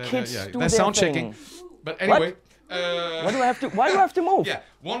 Let the kids do they're their sound thing. checking. But anyway, Why do I have to? Why do I have to move? yeah.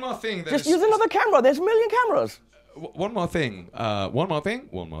 One more thing. Just use another camera. There's a million cameras. One more thing. One more thing.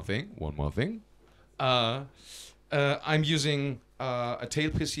 I'm using a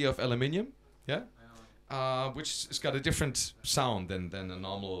tailpiece here of aluminium. Yeah. Which has got a different sound than a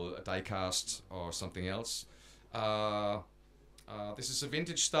normal die cast or something else. This is a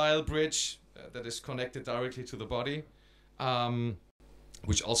vintage style bridge that is connected directly to the body,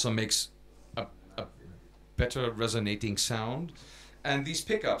 which also makes a better resonating sound. And these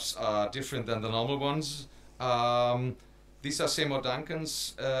pickups are different than the normal ones. These are Seymour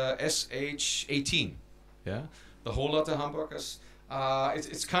Duncan's SH18. Yeah, the whole lot of hamburgers.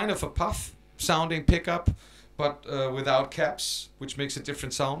 It's kind of a puff sounding pickup, but without caps, which makes a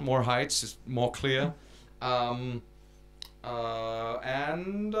different sound, more heights, it's more clear.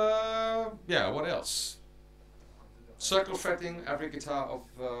 Yeah, what else? Circle fretting. Every guitar of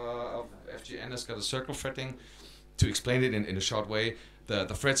FGN has got a circle fretting. To explain it in a short way, the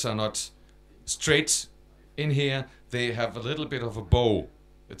frets are not straight in here. They have a little bit of a bow.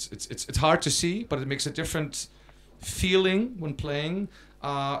 It's hard to see, but it makes a different feeling when playing.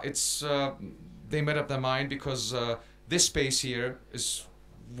 They made up their mind because this space here is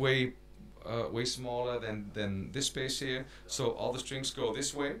way smaller than this space here. So all the strings go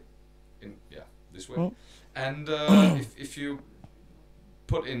this way, this way. And if you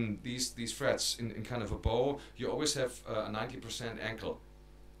put in these frets in kind of a bow, you always have a 90% ankle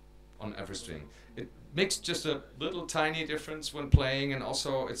on every string. It makes just a little tiny difference when playing, and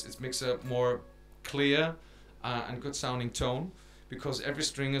also it makes a more clear and good sounding tone, because every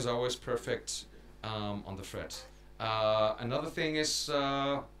string is always perfect on the fret. Another thing is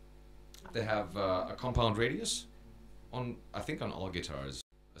they have a compound radius I think on all guitars,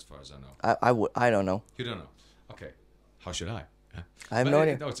 as far as I know. I don't know. You don't know? Okay. How should I? I have no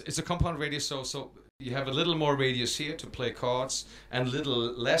idea. No, it's a compound radius, so you have a little more radius here to play chords, and a little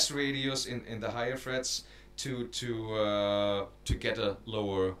less radius in the higher frets to get a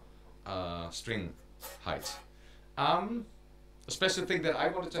lower string height. A special thing that I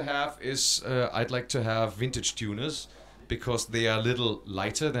wanted to have is I'd like to have vintage tuners, because they are a little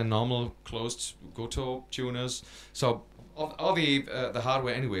lighter than normal closed Goto tuners. So all the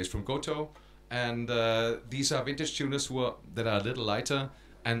hardware anyways from Goto, and these are vintage tuners that are a little lighter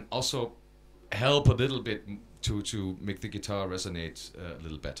and also help a little bit to make the guitar resonate a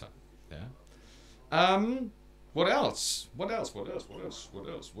little better. Yeah. What else? What did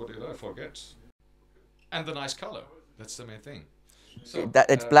I forget? And the nice color. That's the main thing. So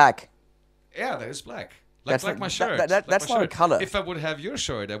It's black. Yeah, that is black. That's Like my shirt. that's my not a shirt. color. If I would have your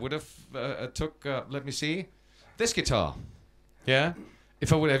shirt, I would have took. Let me see, this guitar. Yeah.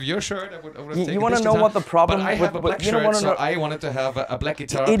 If I would have your shirt, I would have taken You want this to know guitar. what the problem? But I have a black you don't shirt, wanna so know, I wanted to have a black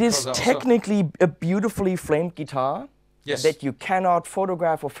guitar. it is because I also- technically a beautifully framed guitar Yes. that you cannot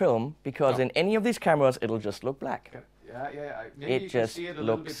photograph or film, because No. in any of these cameras it'll just look black. Yeah. Maybe It you can just see it a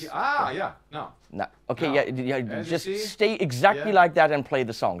little bit looks- here. Ah, yeah. No. No. Okay, No. yeah, As you just see? stay exactly Yeah. like that and play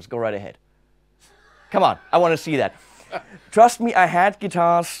the songs. Go right ahead. Come on, I want to see that. Trust me, I had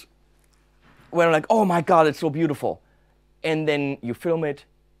guitars where I'm like, oh my God, it's so beautiful. And then you film it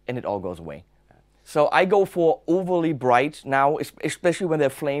and it all goes away. So I go for overly bright now, especially when they're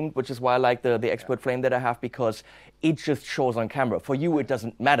flamed, which is why I like the expert flame that I have, because it just shows on camera. For you, it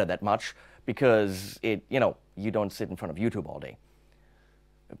doesn't matter that much, because you don't sit in front of YouTube all day.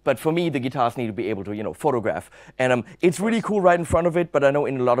 But for me, the guitars need to be able to, photograph. And it's really cool right in front of it, but I know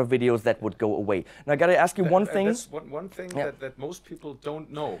in a lot of videos that would go away. Now I gotta ask you one thing. That's one thing Yeah. that most people don't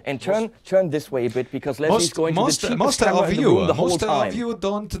know. And turn this way a bit, because Leslie's going to the cheapest camera in the room the whole time. Most of you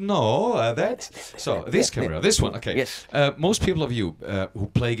don't know that. So this camera, this one, okay. Yes. Most people of you who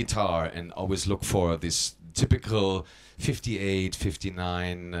play guitar and always look for this typical 58,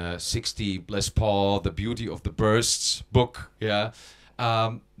 59, 60 Les Paul, the beauty of the bursts book, yeah.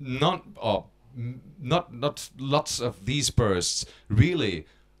 Not lots of these bursts really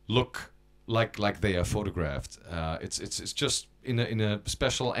look like they are photographed. It's just in a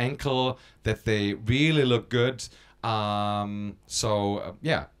special angle that they really look good.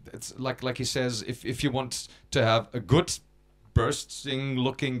 Yeah, it's like he says, if you want to have a good bursting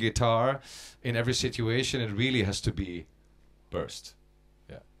looking guitar in every situation, it really has to be burst.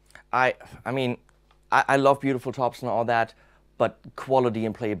 Yeah. I mean, I love beautiful tops and all that, but quality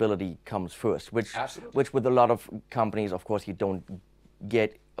and playability comes first, which with a lot of companies, of course, you don't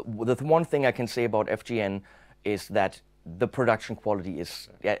get the one thing I can say about FGN is that the production quality is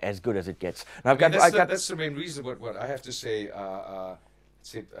as good as it gets. And that's the main reason. What I have to say.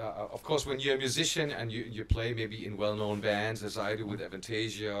 Of course, when you're a musician and you play maybe in well-known bands, as I do with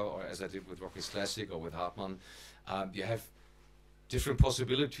Avantasia, or as I did with Rockers Classic or with Hartmann, you have different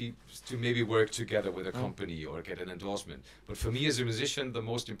possibilities to maybe work together with a company or get an endorsement. But for me as a musician, the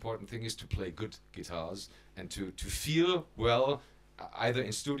most important thing is to play good guitars and to feel well, either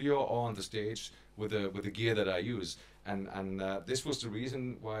in studio or on the stage with the gear that I use. And this was the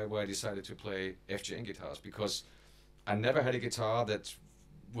reason why I decided to play FGN guitars, because I never had a guitar that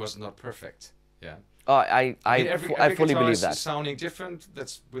was not perfect. Yeah. I fully believe that. Sounding different.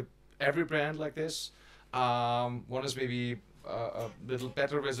 That's with every brand like this. One is maybe a little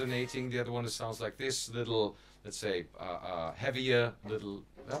better resonating. The other one sounds like this, little, let's say, heavier, little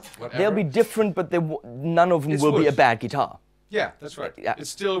whatever. They'll be different, but none of them will be a bad guitar. Yeah, that's right. Yeah. It's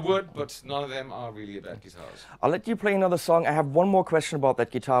still wood, but none of them are really bad guitars. I'll let you play another song. I have one more question about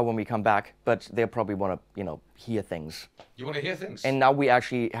that guitar when we come back, but they'll probably want to, hear things. You want to hear things? And now we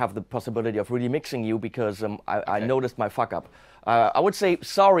actually have the possibility of really mixing you, because I noticed my fuck up. I would say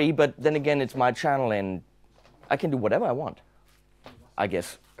sorry, but then again, it's my channel and I can do whatever I want, I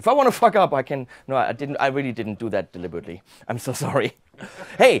guess. If I want to fuck up, I can. No, I didn't. I really didn't do that deliberately. I'm so sorry.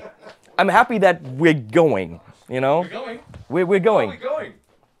 Hey, I'm happy that we're going. We're going. We're going. Where are we going?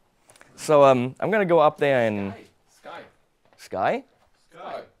 So I'm gonna go up there and. Sky. Sky?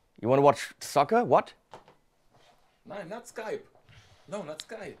 Sky. You want to watch soccer? What? No, not Skype. No, not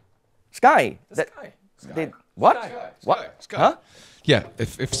Sky. Sky. Sky. What? Sky. What? Sky. Huh? Yeah,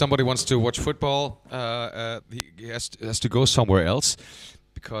 if somebody wants to watch football, he has to go somewhere else,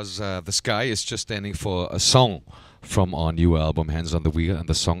 because the Sky is just standing for a song from our new album, Hands on the Wheel, and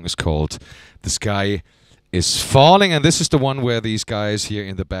the song is called "The Sky Is Falling," and this is the one where these guys here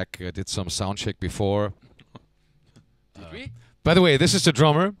in the back did some sound check before. Did we? By the way, this is the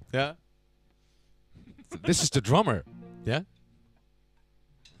drummer. Yeah. This is the drummer. Yeah.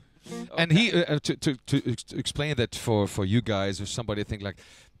 Okay. And he to explain that for you guys, if somebody think like,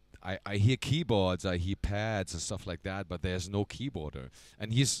 I hear keyboards, I hear pads and stuff like that, but there's no keyboarder.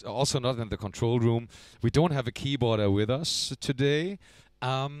 And he's also not in the control room. We don't have a keyboarder with us today.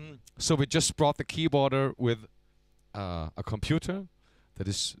 So we just brought the keyboarder with a computer that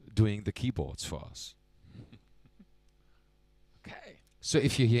is doing the keyboards for us. Okay. So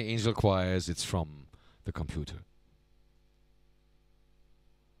if you hear angel choirs, it's from the computer.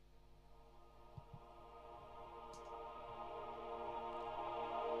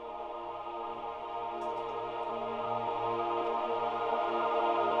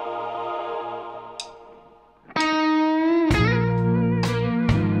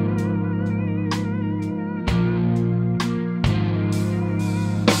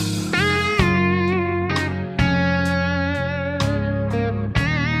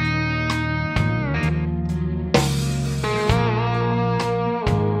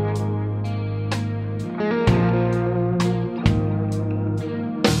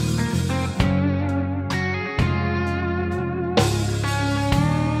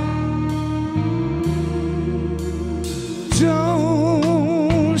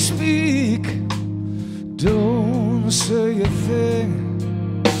 Don't speak, don't say a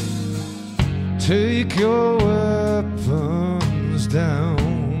thing. Take your weapons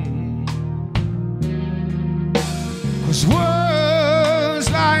down, 'cause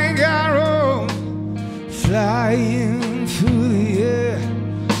words like arrows flying through the air,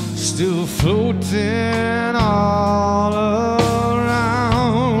 still floating all around.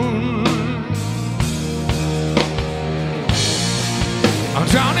 I'm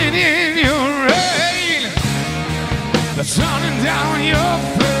drowning in your rain, that's running down your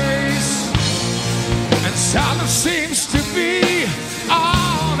face, and silence seems to be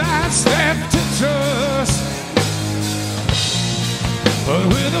all that's left to trust. But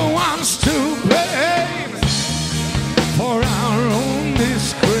we're the ones to blame for our own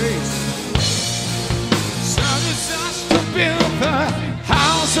disgrace. So it's us to build the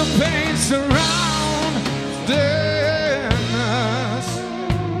house of pain surrounding us.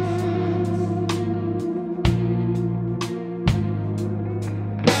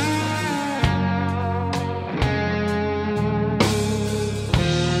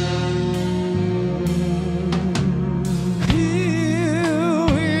 Here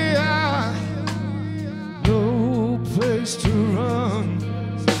we are, no place to run,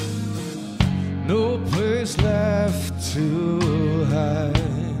 no place left to hide.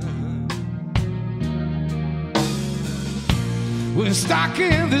 We're stuck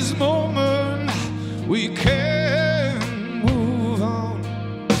in this moment, we can't move on.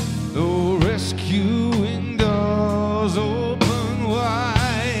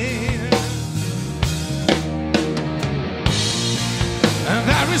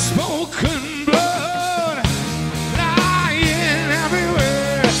 unspoken blood lying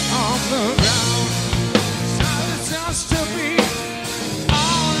everywhere on the ground. Silence has to be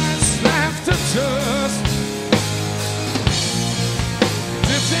all that's left to trust.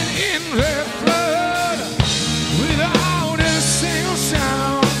 Drifting in red blood without a single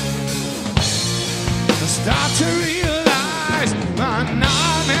sound. I start to realize my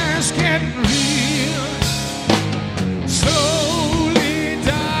nightmare's getting real. Slowly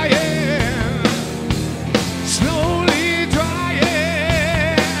dying, slowly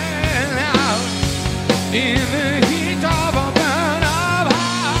drying out in the heat of a burn of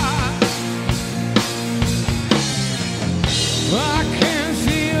heart. I can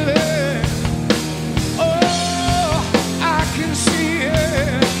feel it, oh, I can see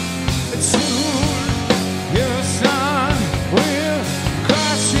it. Soon your sun will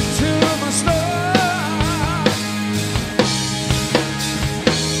crash into my soul.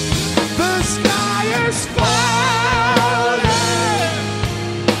 The sky is falling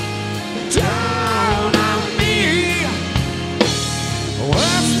down on me.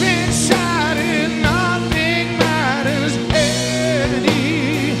 What's been shining, nothing matters anymore.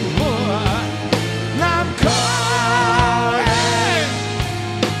 I'm calling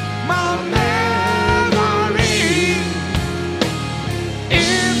my memory.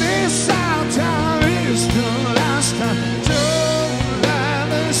 In this out time is the last time. Don't let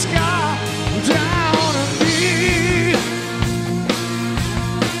the sky down on me.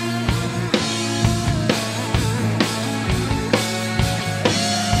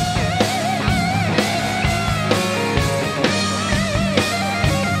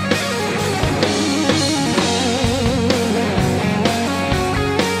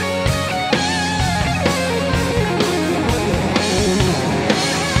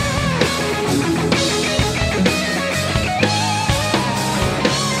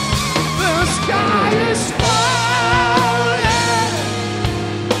 The sky is falling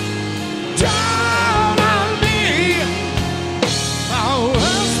down on me. My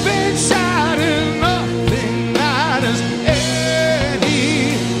world's been shattered, nothing matters anymore.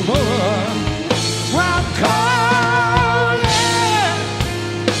 I'm calling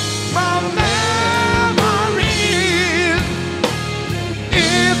my memories.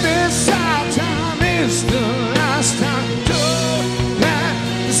 If this our time is the last time, don't let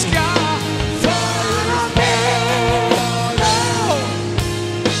the sky fall on me. No,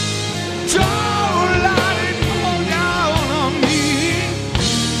 don't let it fall down on me.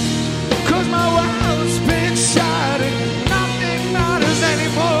 'Cause my world's been shattered, nothing matters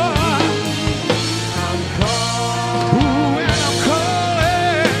anymore. I'm calling, ooh, and I'm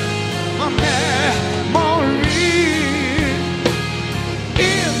calling my memory.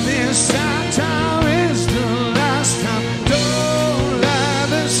 If this sad time is the last time, don't let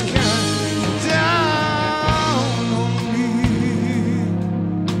the sky down on me.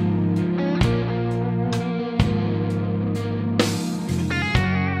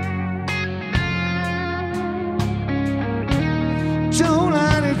 Don't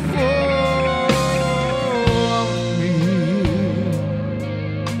let it fall on me.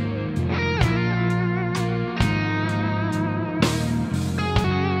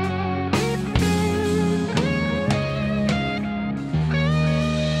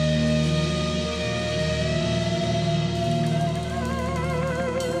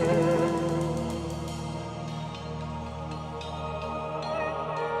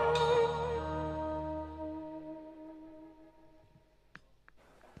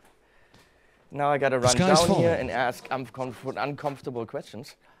 Now I gotta run sky's down here falling. and ask uncomfortable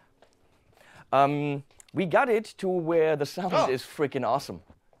questions. We got it to where the sound is freaking awesome,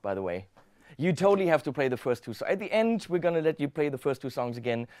 by the way. You totally have to play the first two. So at the end, we're gonna let you play the first two songs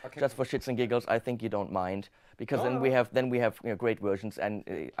again, just for shits and giggles. I think you don't mind, because then we have you know, great versions. And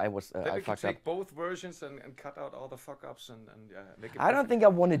I Then we can fucked take up. both versions and cut out all the fuck ups and make it. I don't think I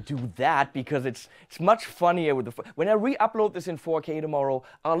want to do that, because it's much funnier with the. When I re-upload this in 4K tomorrow,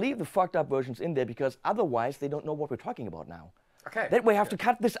 I'll leave the fucked up versions in there, because otherwise they don't know what we're talking about now. Okay. Then we have to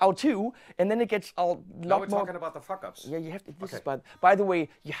cut this out too, and then it gets a Now lot we're more. talking about the fuck ups. Yeah, you have to. This is Okay. by the way,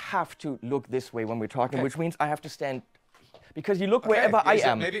 you have to look this way when we're talking, Okay. which means I have to stand, because you look Okay, wherever I so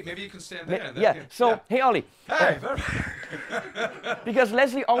am. Maybe you can stand there. and then Yeah. you- So hey, Olli. Hey. Because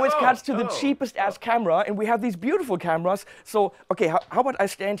Leslie always Hello, cuts to the hello. cheapest ass camera, and we have these beautiful cameras. So okay, how about I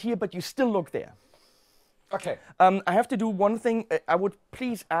stand here, but you still look there? Okay. I have to do one thing. I would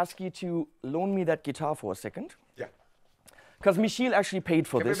please ask you to loan me that guitar for a second, Yeah. because Michiel actually paid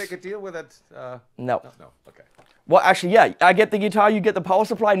for Can this. we make a deal with that? No. No. Okay. Well, actually, yeah. I get the guitar, you get the power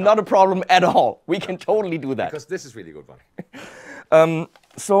supply. Not a problem at all. We can totally do that. Because this is really good one.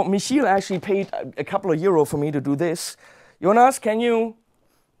 So Michiel actually paid a couple of euro for me to do this. Jonas, can you?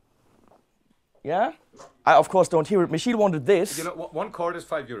 Yeah? I of course don't hear it. Michiel wanted this. You know, one chord is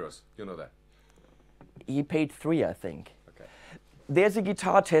 €5. You know that. He paid 3, I think. Okay. There's a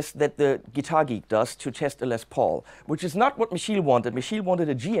guitar test that the Guitar Geek does to test a Les Paul, which is not what Michiel wanted. Michiel wanted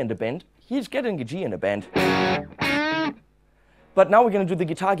a G in the bend. He's getting a G in the bend. But now we're going to do the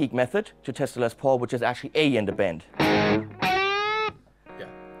Guitar Geek method to test the Les Paul, which is actually A in the bend. Yeah.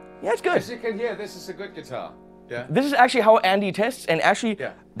 Yeah, it's good. As you can hear, this is a good guitar. Yeah. This is actually how Andy tests, and actually,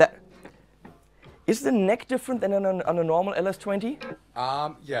 Yeah. that is the neck different than on a normal LS20?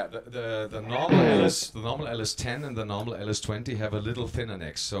 Yeah, the normal LS10 and the normal LS20 have a little thinner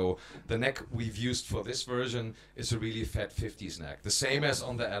neck. So the neck we've used for this version is a really fat 50s neck, the same as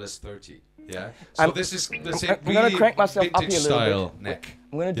on the LS30. Yeah. So this is the same I'm gonna crank myself up vintage here a little style bit. neck.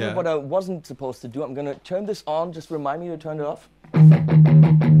 I'm going to do Yeah. what I wasn't supposed to do. I'm going to turn this on. Just remind me to turn it off.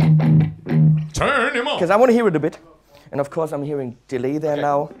 Turn him on. Because I want to hear it a bit. And of course, I'm hearing delay there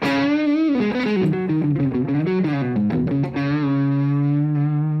now.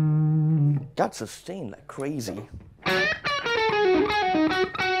 Got sustained like crazy.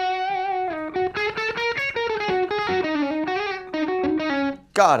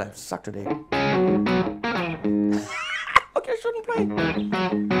 God, I suck today. Okay, I shouldn't play.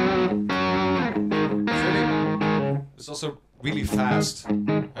 It's also really fast. I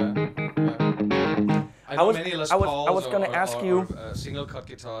I was- many Les I was Pauls gonna ask you- single cut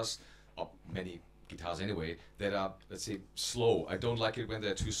guitars, or many guitars anyway, that are, let's say, slow. I don't like it when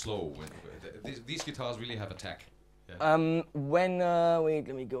they're too slow. These guitars really have attack. Yeah. Wait,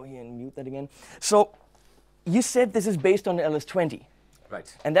 let me go here and mute that again. So, you said this is based on the LS20.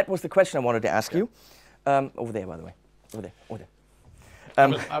 Right. And that was the question I wanted to ask you. Over there, by the way. Over there, over there.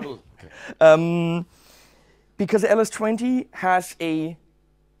 I will. Okay. Because the LS20 has a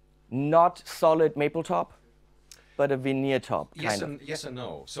not solid maple top, but a veneer top, kind of. Yes and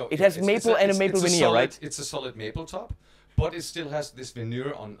no. So It has maple and a maple veneer, solid, right? It's a solid maple top, but it still has this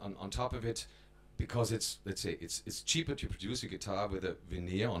veneer on top of it, because it's, let's say, it's cheaper to produce a guitar with a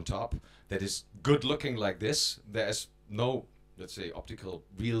veneer on top that is good looking like this. There's no, let's say, optical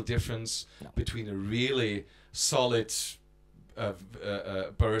real difference between a really solid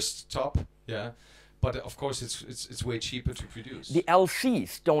burst top, yeah. But of course, it's way cheaper to produce. The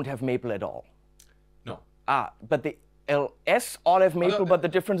LCs don't have maple at all. No. But the LS all have maple, no, but the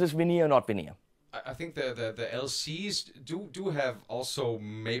difference is veneer, not veneer. I think the LCs do have also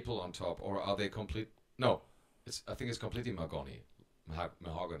maple on top, or are they complete? No, I think it's completely mahogany.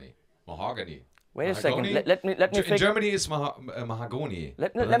 Mahogany. Wait a second. Let me In fix. Germany, it's mahogany.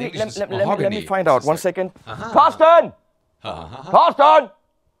 Let but in me English it's let me mahogany. find out. It's One like- second. Thorsten! Thorsten!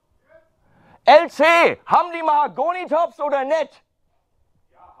 LC, haben die Mahagoni-Tops oder nicht?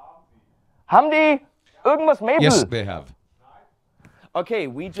 Haben die irgendwas Maple? Yes, they have. Okay,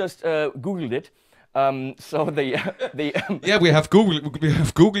 we just Googled it. So the Yeah, we have Google. We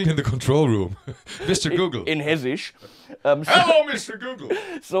have Google in the control room, Mr. Google. in Hessisch. Hello, Mr. Google.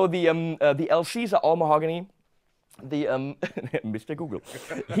 So the LCs are all mahogany. The Mr. Google,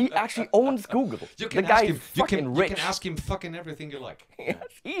 he actually owns Google. You The can guy ask is him. You fucking can rich. ask him fucking everything you like.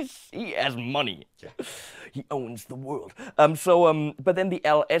 Yes, he has money. Yeah. He owns the world. But then the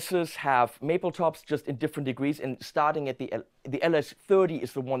LSs have maple tops just in different degrees, and starting at the LS30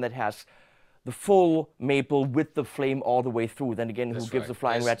 is the one that has the full maple with the flame all the way through. Then again, That's who gives right. a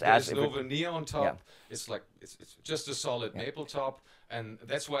flying rat's ass? There's if no it- veneer on top. Yeah. It's like it's just a solid maple top, and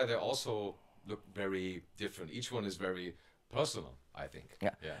that's why they also look very different. Each one is very personal, I think.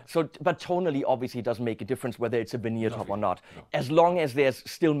 Yeah. Yeah. So, but tonally, obviously, it doesn't make a difference whether it's a veneer top or really, not, no. as long as there's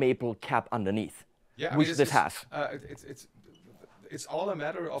still maple cap underneath, Yeah, I which mean, this has. It's all a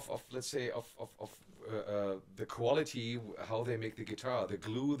matter of let's say of the quality, how they make the guitar, the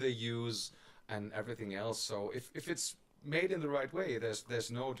glue they use, and everything else. So if it's made in the right way, there's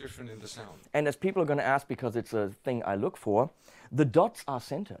no different in the sound. And as people are going to ask, because it's a thing I look for, the dots are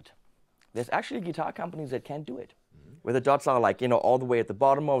centered. There's actually guitar companies that can't do it, where the dots are like, all the way at the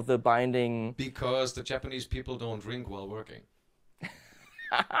bottom of the binding. Because the Japanese people don't drink while working.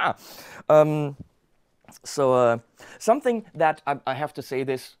 Something that I have to say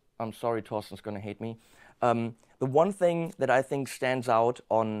this, I'm sorry, Torsten's going to hate me. The one thing that I think stands out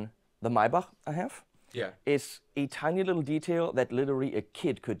on the Maybach I have Yeah. is a tiny little detail that literally a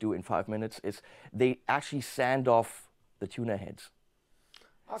kid could do in 5 minutes, is they actually sand off the tuner heads.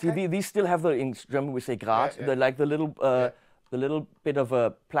 Okay. See, these still have in German we say Grat, Yeah, yeah. the little bit of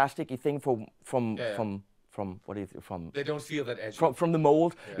a plasticky thing from what is it, from They don't feel that edgy. from the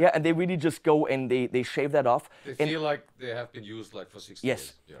mold. Yeah. Yeah, and they really just go and they shave that off. They And feel like they have been used like for 60 yes,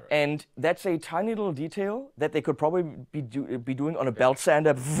 years. Yeah, right. and that's a tiny little detail that they could probably be doing on a belt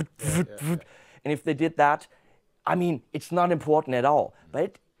sander. And if they did that, I mean, it's not important at all,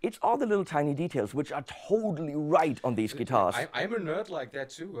 but it's all the little tiny details which are totally right on these guitars. I'm a nerd like that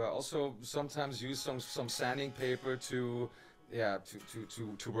too. I also sometimes use some sanding paper to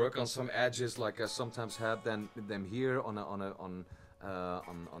work on some edges. Like I sometimes have them here on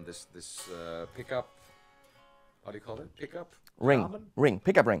this pickup. How do you call it? Pickup Ring,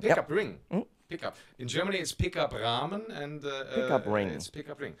 pickup ring. Pickup Yep. ring. Pickup. In Germany, it's pickup Rahmen and Pickup ring. It's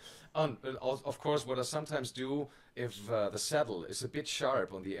pickup ring. And of course, what I sometimes do if the saddle is a bit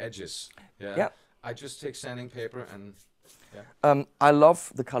sharp on the edges, I just take sanding paper and. I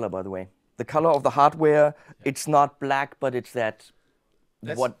love the color, by the way. The color of the hardware. It's not black, but it's that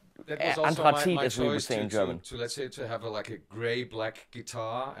That was also Anthrazit, my as we would choice say in German. to let's say to have like a gray-black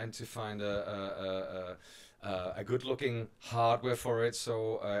guitar and to find a good-looking hardware for it.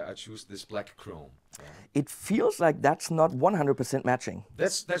 So I choose this black chrome. It feels like that's not 100% matching.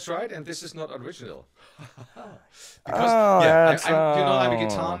 That's right, and this is not original. Because I'm a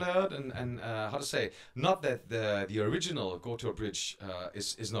guitar nerd, and how to say, not that the original Goto bridge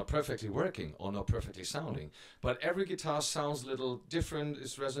is not perfectly working or not perfectly sounding, but every guitar sounds a little different,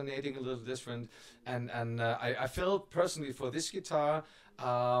 is resonating a little different, and I felt personally for this guitar,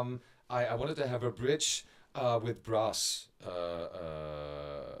 I wanted to have a bridge with brass.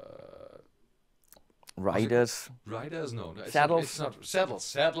 Riders. Riders, no. Saddles? It's not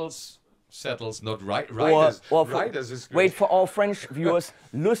saddles, not riders. Or Riders is great. wait, for all French viewers,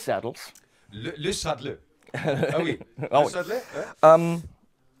 le saddles. Le saddle. Ah oui. Oh. Le saddle.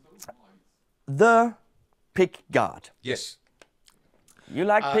 The pick guard. Yes. You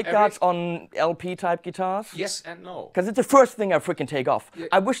like pick guards on LP type guitars? Yes and no. Because it's the first thing I freaking take off. Yeah.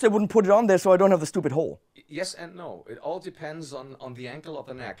 I wish they wouldn't put it on there so I don't have the stupid hole. Yes and no. It all depends on the angle of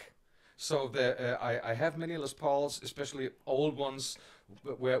the neck. So I have many Les Pauls, especially old ones,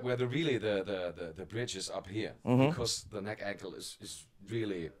 where the bridge is up here because the neck angle is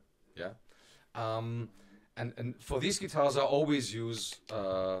really and for these guitars I always use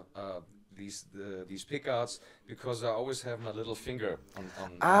these pickguards because I always have my little finger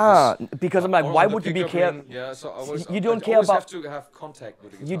on this. Because I'm like, Or why on the would you be pickup careful? ring. Yeah, so I always, You don't I care always about- have to have contact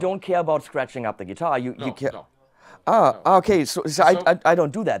with the guitar. You don't care about scratching up the guitar. You care. No. Okay. So I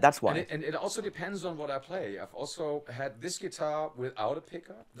don't do that. That's why. And it also depends on what I play. I've also had this guitar without a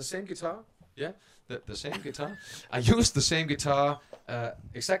pickup, the same guitar, the same guitar. I used the same guitar,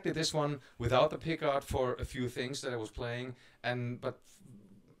 exactly this one, without the pickup for a few things that I was playing. But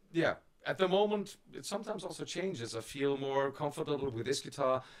at the moment, it sometimes also changes. I feel more comfortable with this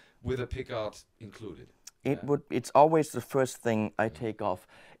guitar with a pickup included. It's always the first thing I take off,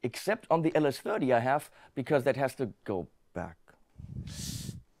 except on the LS30 I have, because that has to go back.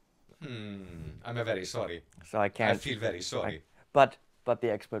 I'm very sorry. So I can't. I feel very sorry. But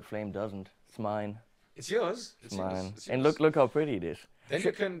the Expert Flame doesn't. It's mine. It's yours. It's Mine. yours. It's And yours. look how pretty it is. Then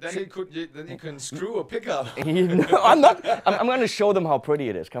you can screw a pickup. No, I'm not. I'm going to show them how pretty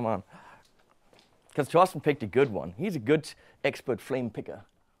it is. Come on. Because Thorsten picked a good one. He's a good Expert Flame picker.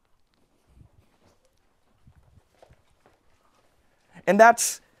 And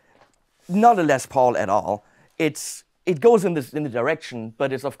that's not a Les Paul at all. It goes in the direction,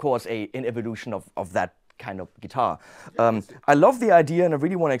 but it's of course an evolution of that kind of guitar. I love the idea, and I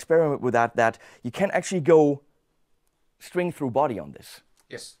really want to experiment with that you can actually go string through body on this.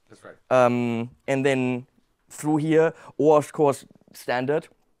 Yes, that's right. And then through here, or of course standard.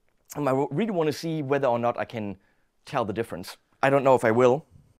 And I really want to see whether or not I can tell the difference. I don't know if I will.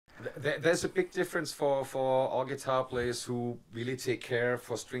 There's a big difference for all guitar players who really take care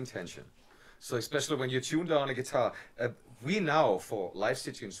for string tension. So especially when you tune down a guitar, we now for live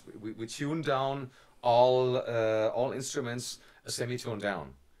situations we tune down all instruments a semitone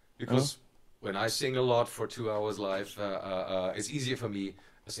down, because when I sing a lot for 2 hours live, it's easier for me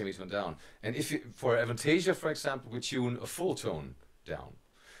a semitone down. And if for Avantasia, for example, we tune a full tone down.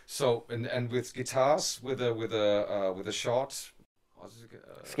 So and with guitars with a short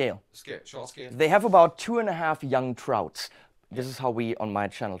short scale. They have about 2.5 young trouts. This is how we on my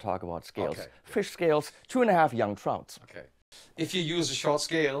channel talk about scales. Okay. Fish scales, 2.5 young trouts. Okay. If you use a short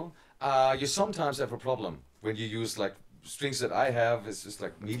scale, you sometimes have a problem when you use like strings that I have. It's just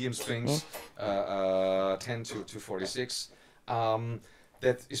like medium strings, 10 to 46.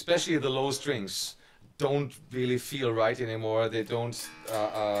 That especially the low strings don't really feel right anymore. They don't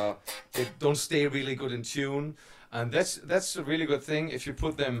stay really good in tune. And that's a really good thing if you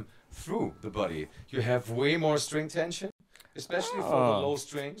put them through the body. You have way more string tension, especially for the low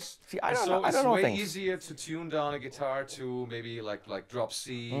strings. See, I don't so know. I it's don't know way things. easier to tune down a guitar to maybe like drop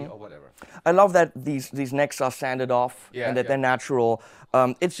C or whatever. I love that these necks are sanded off Yeah, and that yeah. they're natural.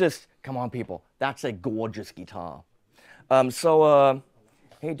 It's just, come on, people. That's a gorgeous guitar.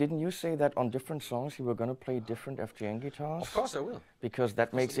 Hey, didn't you say that on different songs you were going to play different FGN guitars? Of course I will. Because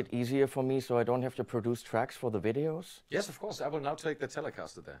that makes it easier for me so I don't have to produce tracks for the videos? Yes, of course. I will now take the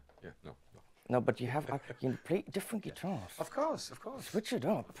Telecaster there. Yeah, no. No, but you have you play different guitars. Of course, of course. Switch it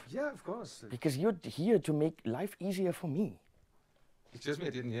up. Yeah, of course. Because you're here to make life easier for me. Excuse me,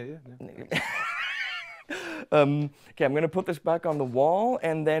 I didn't hear you. No. Okay, I'm going to put this back on the wall,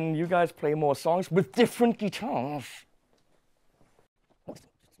 and then you guys play more songs with different guitars.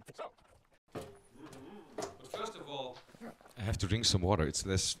 First of all, I have to drink some water.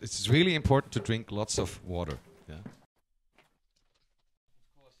 It's really important to drink lots of water. Yeah.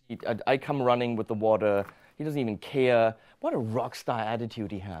 I come running with the water. He doesn't even care. What a rock star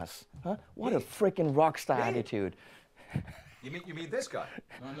attitude he has. Huh? What a freaking rock star attitude. You mean this guy?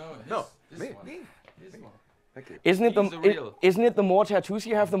 No, Me. His one. Thank you. Isn't it He's the real. isn't it the more tattoos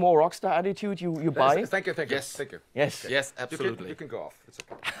you have, the more rock star attitude you buy? Thank you. Yes. Thank you. Yes. Yes, You absolutely. can go off. It's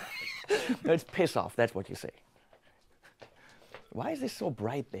okay. No, it's piss off. That's what you say. Why is this so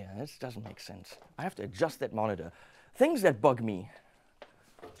bright there? This doesn't make sense. I have to adjust that monitor. Things that bug me.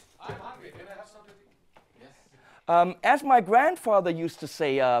 I'm hungry. Can I have something to eat? Yes. As my grandfather used to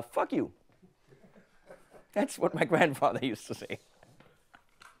say, fuck you. That's what my grandfather used to say.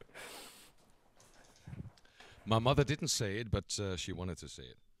 My mother didn't say it, but she wanted to say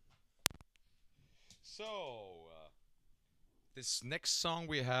it. So, this next song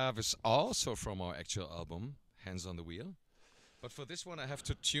we have is also from our actual album, Hands on the Wheel. But for this one, I have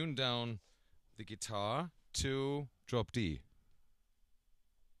to tune down the guitar to drop D.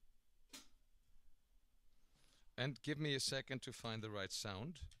 And give me a second to find the right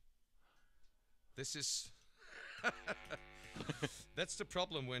sound. This is... That's the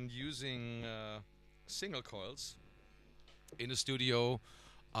problem when using single coils in a studio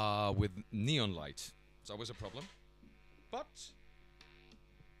with neon light. It's always a problem. But...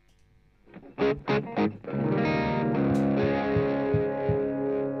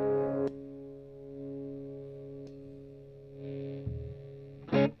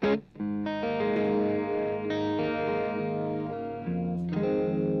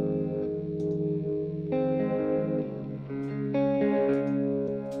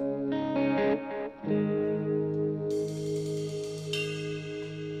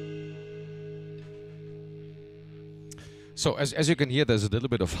 So as you can hear, there's a little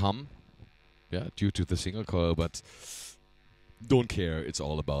bit of hum, yeah, due to the single coil, but don't care. It's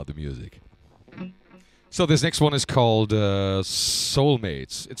all about the music. So this next one is called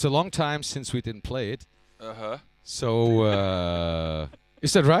Soulmates. It's a long time since we didn't play it. So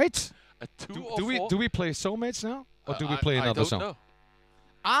is that right? Do we play Soulmates now, or do we play another song? Know.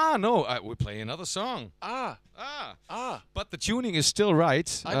 Ah, no, we play another song. Ah. But the tuning is still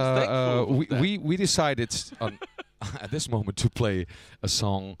right. I'm thankful of that. We decided on at this moment to play a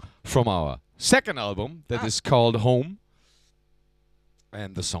song from our second album that is called Home.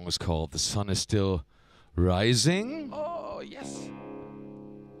 And the song is called The Sun Is Still Rising. Oh, yes.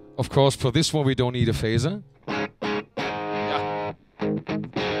 Of course, for this one we don't need a phaser. Yeah.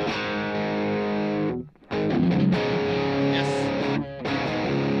 Yes.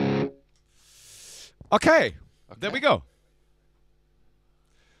 Okay, there we go.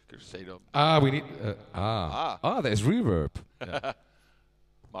 Crusader. We need there's reverb. Yeah.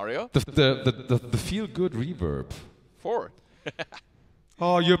 Mario? The feel good reverb. 4.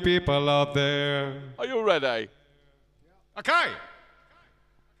 All you people out there. Are you ready? Okay.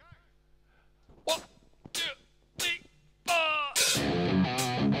 1, 2, 3, 4.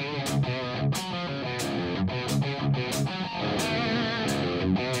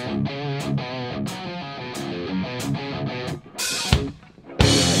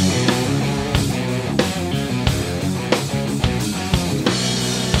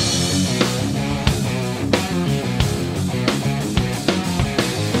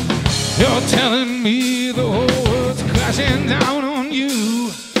 You're telling me the whole world's crashing down on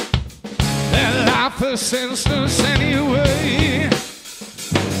you. That life is senseless anyway.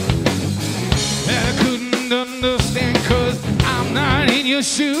 That I couldn't understand 'cause I'm not in your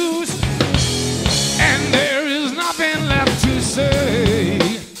shoes. And there is nothing left to say.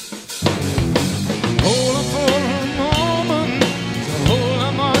 Hold on for a moment, so hold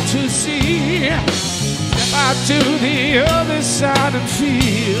on more to see. Step out to the other side and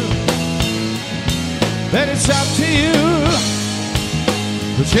feel that it's up to you.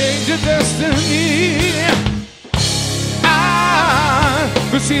 to change your destiny. I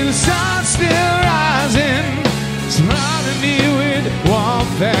could see the sun still rising, surrounding me with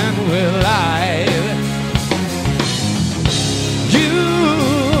warmth and with light.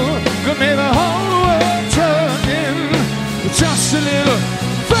 You could make the whole world turning with just a little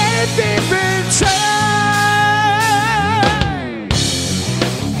faith deep inside.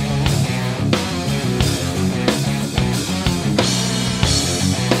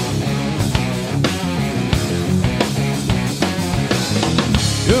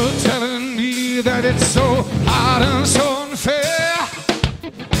 You're telling me that it's so hard and so unfair,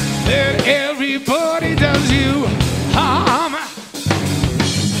 that everybody does you harm.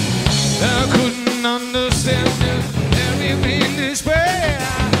 I couldn't understand everything this way.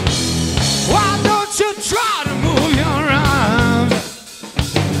 Why don't you try to move your arms?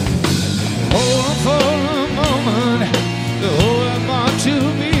 Oh, for a moment, hold them on to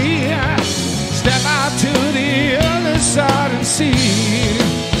me. Step out to the other side and see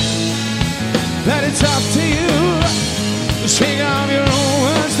that it's up to you to shake off your own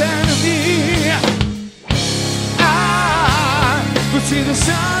worst enemy. I could see the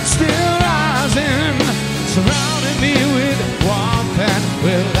sun still rising, surrounding me with warmth and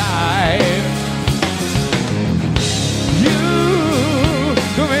with light. You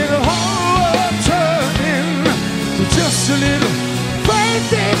could make the whole world turning to just a little faith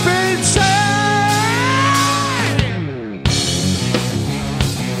deep inside.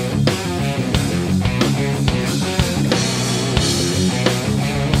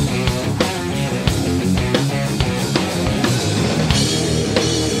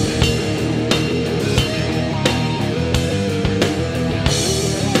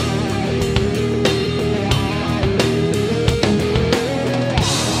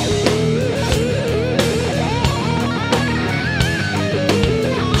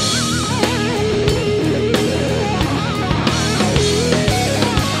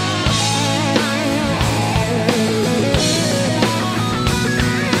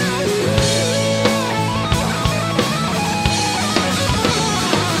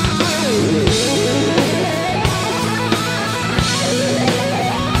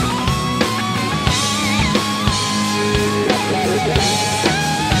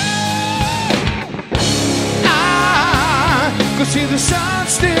 See the sun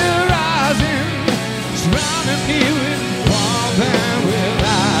still rising, surrounding me with warmth and with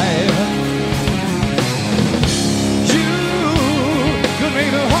light. You could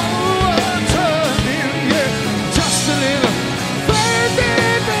make the whole world turning, yeah, just a little faith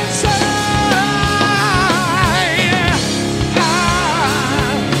deep inside. I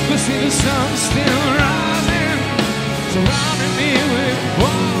could see the sun still rising, surrounding me with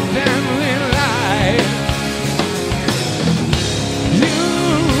warmth and with light.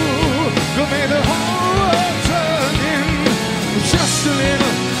 May the whole world turning just a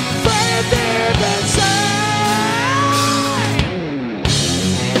little faith deep inside.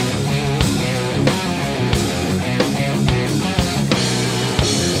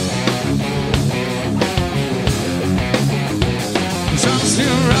 The sun's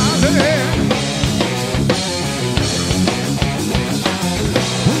still rising.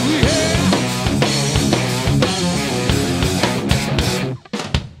 Oh yeah.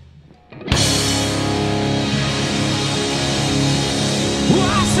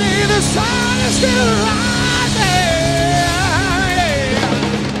 The sun is still rising.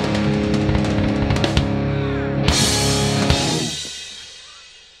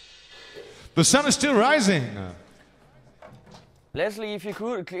 The sun is still rising. Leslie, if you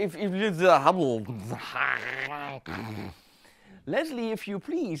could, Leslie, if you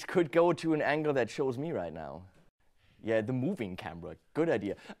please, could go to an angle that shows me right now. Yeah, the moving camera. Good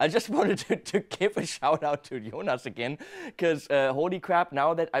idea. I just wanted to give a shout out to Jonas again, because holy crap,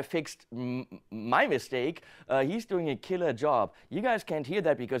 now that I fixed my mistake, he's doing a killer job. You guys can't hear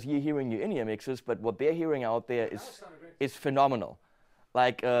that because you're hearing your in-ear mixes, but what they're hearing out there is phenomenal.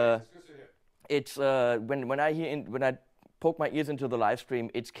 Like, it's when I poke my ears into the live stream,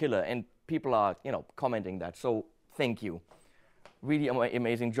 it's killer, and people are, you know, commenting that. So thank you. Really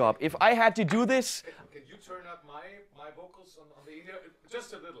amazing job. If I had to do this, can you turn up my vocals on the in-ear?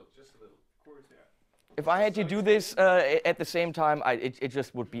 Just a little. If I had to do this at the same time, it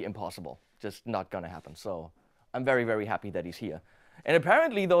just would be impossible. Just not gonna happen. So I'm very, very happy that he's here. And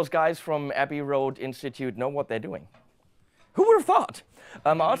apparently those guys from Abbey Road Institute know what they're doing. Who would have thought?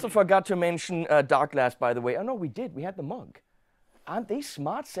 I also forgot to mention Darkglass, by the way. Oh no, we did. We had the mug. Aren't they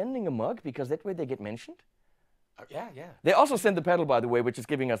smart sending a mug because that way they get mentioned? Yeah, yeah. They also sent the pedal, by the way, which is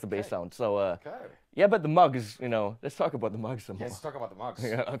giving us the bass sound. So, Okay. yeah, but the mugs, you know, let's talk about the mugs some more. Let's talk about the mugs.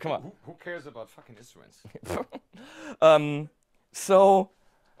 Yeah, come on. Who cares about fucking instruments?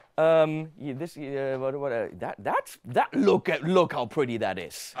 Look how pretty that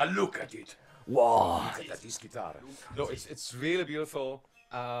is. Look at it. Wow. Look at this guitar. No, it's really beautiful.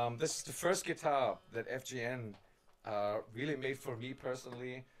 This is the first guitar that FGN really made for me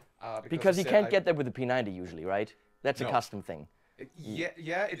personally. Because he you can't get that with the P90 usually, right? That's a No. custom thing.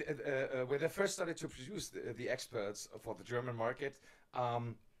 Yeah. When they first started to produce the experts for the German market,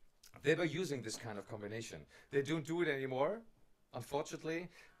 they were using this kind of combination. They don't do it anymore, unfortunately.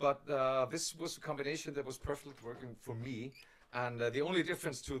 But this was a combination that was perfectly working for me. And the only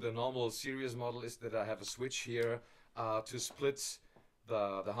difference to the normal series model is that I have a switch here to split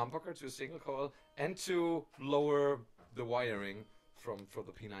the humbucker to a single coil and to lower the wiring for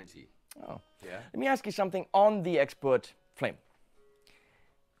the P90. Oh. Yeah. Let me ask you something on the expert flame.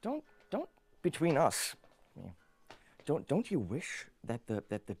 Don't between us. Don't you wish that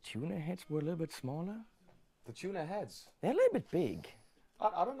the tuner heads were a little bit smaller? The tuner heads. They're a little bit big.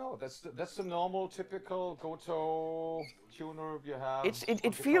 I don't know. That's the normal, typical Goto tuner you have.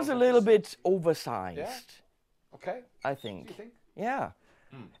 It feels a little bit oversized. Yeah? Okay. I Do you think. think? Yeah.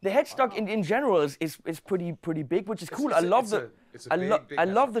 The headstock in general is pretty big, which is cool. I love the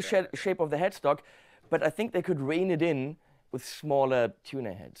shape of the headstock, but I think they could rein it in with smaller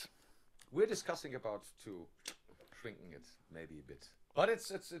tuner heads. We're discussing about shrinking it maybe a bit, but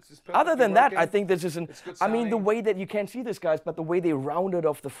it's Other than that, I working. think this is It's good I mean, the sounding. way that you can't see this, guys, but the way they rounded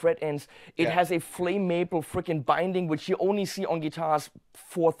off the fret ends, it Yeah. has a flame maple freaking binding, which you only see on guitars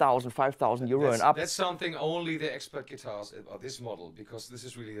 4,000, 5,000 euro and up. That's something only the expert guitars or this model, because this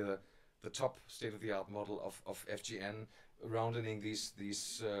is really the top state-of-the-art model of FGN. Rounding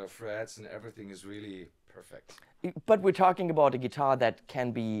these frets and everything is really perfect. But we're talking about a guitar that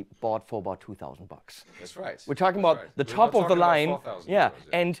can be bought for about 2,000 bucks. That's right. We're talking That's about right. the We're top not of the talking about line, 4,000 yeah, euros,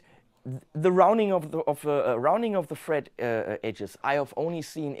 and the rounding of the fret edges. I have only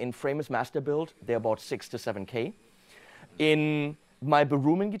seen in Framus Master Build. They're about 6 to 7K. In my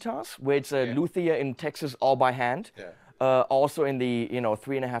Baruman guitars, where it's a Yeah. luthier in Texas all by hand. Yeah. Also in the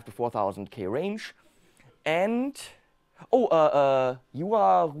 3.5 to 4,000K range, and you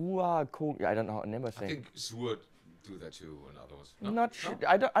are cool. I don't know. I never I say. think Sword do that too and others. No? Not sure.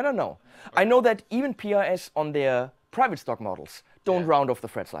 I don't know. I know that even PRS on their private stock models don't Yeah. round off the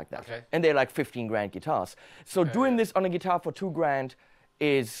frets like that, Okay. and they're like 15 grand guitars. So doing this on a guitar for 2 grand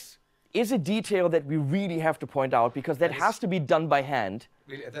is a detail that we really have to point out, because that has to be done by hand.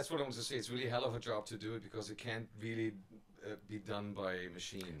 Really, that's what I want to say. It's really hell of a job to do it, because it can't really be done by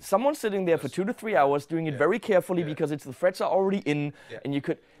machines. Someone's sitting there for 2 to 3 hours doing it very carefully, because the frets are already in, Yeah. and you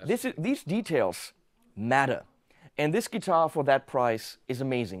could. These details matter, and this guitar for that price is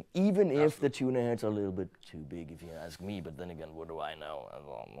amazing. Even if the tuner heads are a little bit too big, if you ask me. But then again, what do I know?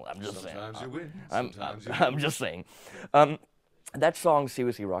 I'm just saying. Sometimes you win. I'm Sometimes you I'm just saying. That song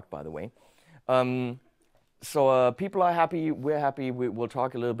seriously rocked, by the way. So people are happy. We're happy. We'll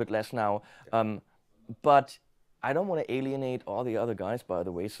talk a little bit less now. But I don't want to alienate all the other guys, by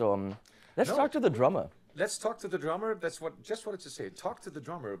the way. So let's No. talk to the drummer. Let's talk to the drummer. That's just wanted to say. Talk to the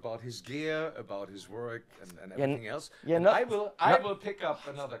drummer about his gear, about his work, and everything else. yeah, And no- I will pick up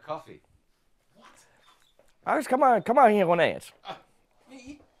another coffee. Alex, come on here, René.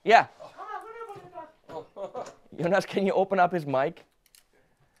 Yeah. Jonas, can you open up his mic?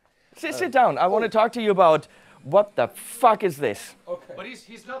 Sit down. I want to talk to you about what the fuck is this? Okay. But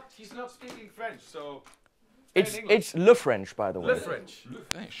he's not speaking French, so It's Le French, by the way. French.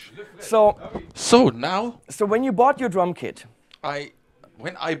 So now when you bought your drum kit,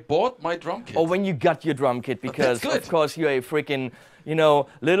 when I bought my drum kit. or when you got your drum kit, because good. of course you're a freaking,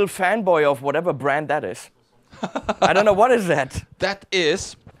 little fanboy of whatever brand that is. I don't know, what is that? That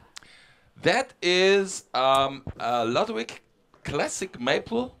is a Ludwig classic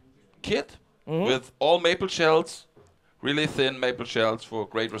maple kit with all maple shells, really thin maple shells for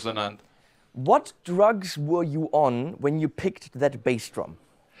great resonance. What drugs were you on when you picked that bass drum?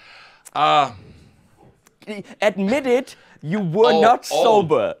 Admit it, you were not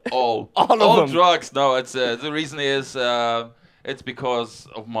sober. All All of them. drugs. No, it's the reason is it's because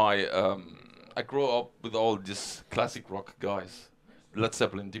of my I grew up with all these classic rock guys, Led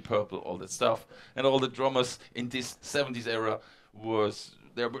Zeppelin, Deep Purple, all that stuff, and all the drummers in this 70s era were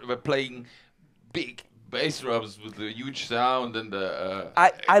playing big bass drums with a huge sound and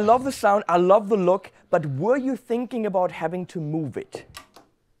I love the sound, I love the look, but were you thinking about having to move it?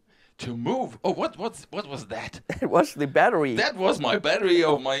 To move? Oh, what was that? It was the battery. That was my battery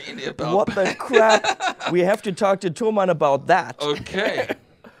of my India belt. What the crap? We have to talk to Thomann about that. Okay.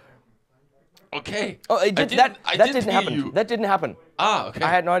 Okay. Oh, I that didn't didn't hear happen. you. That didn't happen. Ah, okay. I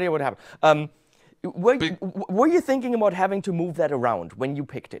had no idea what happened. Were you thinking about having to move that around when you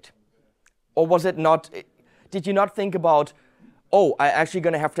picked it? Or was it not, did you not think about, oh, I'm actually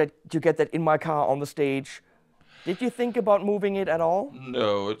going to have to get that in my car on the stage? Did you think about moving it at all?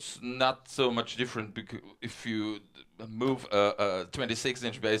 No, it's not so much different because if you move a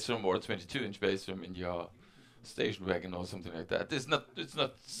 26-inch bass drum or a 22-inch bass drum in your station wagon or something like that, it's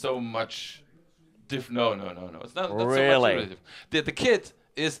not so much different. No. It's not Really? so much different. The kit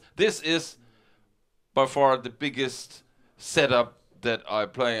is by far the biggest setup that I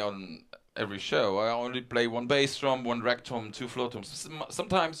play on every show. I only play one bass drum, one rack tom, two floor toms,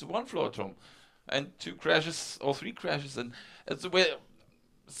 sometimes one floor tom, and 2 crashes or 3 crashes, and it's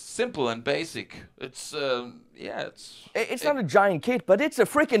simple and basic. It's It's not a giant kit, but it's a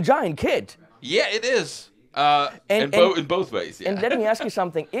freaking giant kit. Yeah, it is. In both ways. Yeah. And let me ask you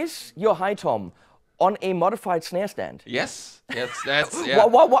something: is your high tom on a modified snare stand? Yes, that's yeah.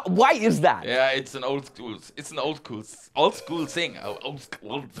 Why is that? Yeah, it's an old school thing. Old Is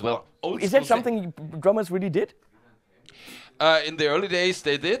school that something drummers really did? thing. In the early days,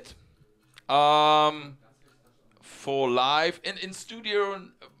 they did. For live in studio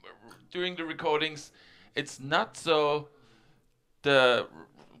during the recordings, it's not so. The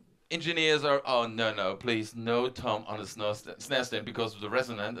engineers are, oh no, please no tom on the snare stand because of the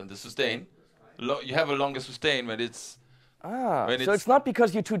resonant and the sustain. You have a longer sustain when it's. So it's not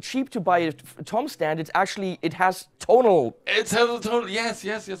because you're too cheap to buy a tom stand. It's actually it has tonal. It has a tonal. Yes.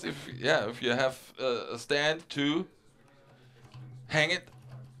 If you have a stand to hang it,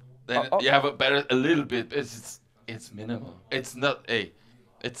 then you have a little bit. It's minimal. It's not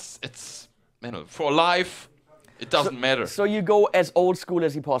it's minimal for live. It doesn't matter. So you go as old school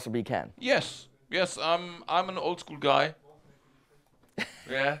as you possibly can. Yes. I'm an old school guy.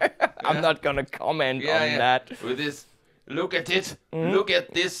 Yeah. I'm not gonna comment on that. With this, look at it. Look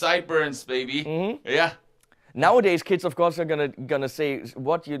at this sideburns, baby. Yeah. Nowadays, kids, of course, are gonna say,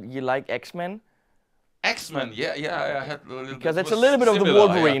 "What you like X-Men?" X-Men, yeah, I had a little Because bit. it's a little bit of the Similar,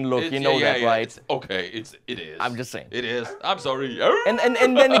 Wolverine look, you know that, right? It is. I'm just saying. It is. I'm sorry. And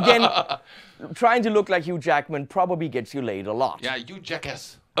then again, trying to look like Hugh Jackman probably gets you laid a lot. Yeah, you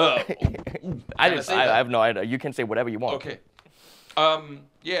jackass. I have no idea. You can say whatever you want. Okay.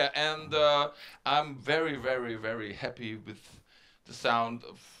 And I'm very, very, very happy with the sound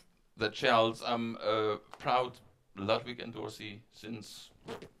of the shells. I'm a proud Ludwig endorser since,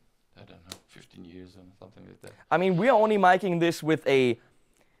 I don't know, 15 years or something like that. I mean, we are only miking this with a,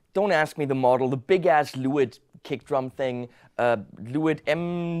 don't ask me the model, the big-ass Lewitt kick drum thing. Lewitt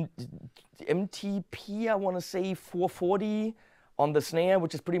MTP, I want to say 440 on the snare,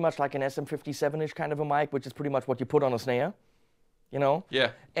 which is pretty much like an SM57-ish kind of a mic, which is pretty much what you put on a snare. You know?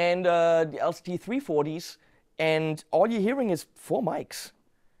 Yeah. And the LCT 340s, and all you're hearing is 4 mics.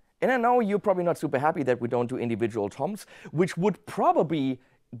 And I know you're probably not super happy that we don't do individual toms, which would probably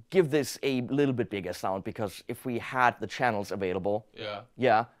give this a little bit bigger sound, because if we had the channels available,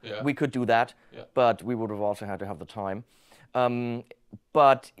 we could do that, but we would have also had to have the time.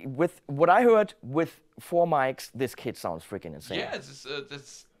 But with what I heard, with 4 mics, this kit sounds freaking insane. Yeah,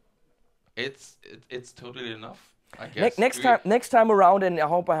 it's totally enough. I guess. Next time around, and I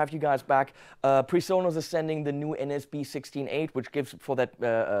hope I have you guys back, Presonus is sending the new NSB 16.8, which gives, for that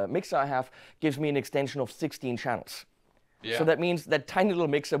mixer I have, gives me an extension of 16 channels. Yeah. So that means that tiny little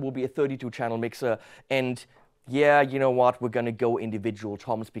mixer will be a 32-channel mixer, and yeah, you know what, we're gonna go individual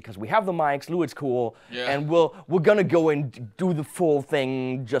toms because we have the mics, Lewitt's cool, and we're gonna go and do the full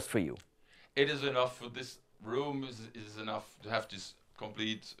thing just for you. It is enough for this room, is enough to have this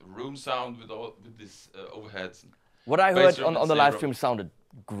complete room sound with these overheads. What I heard on the live stream sounded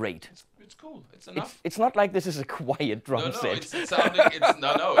great. It's cool. It's enough. It's not like this is a quiet drum set. It's sounding.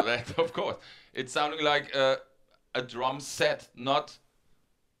 Of course. It's sounding like a drum set, not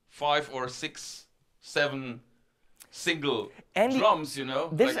 5 or 6, 7 single drums. You know.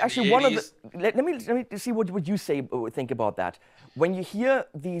 This like is actually one of the. Let me see what you think about that. When you hear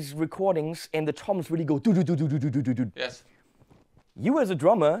these recordings and the toms really go do do do do do do do do. Yes. You as a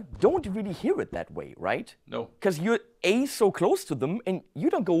drummer don't really hear it that way, right? No. Because you're so close to them, and you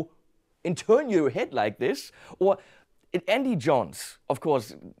don't go and turn your head like this. Or Andy Johns, of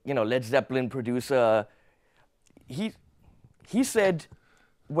course, you know, Led Zeppelin producer. He said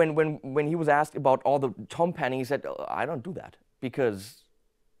when he was asked about all the tom panning, he said, I don't do that because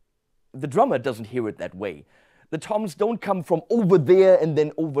the drummer doesn't hear it that way. the toms don't come from over there and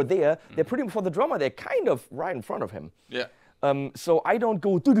then over there. They're pretty much, for the drummer, they're kind of right in front of him. Yeah. So I don't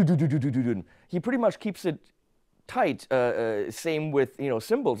go do. He pretty much keeps it tight. Same with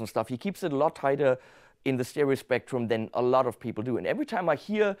cymbals and stuff. He keeps it a lot tighter in the stereo spectrum than a lot of people do. And every time I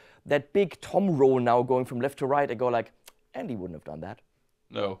hear that big tom roll now going from left to right, I go like, Andy wouldn't have done that.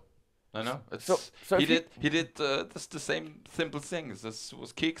 No, I know. It's So he did the same simple things. This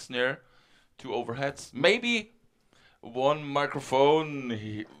was kick, snare, 2 overheads, maybe 1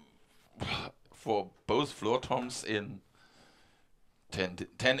 microphone for both floor toms in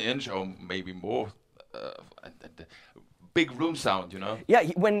 10 inch or maybe more. Big room sound, Yeah,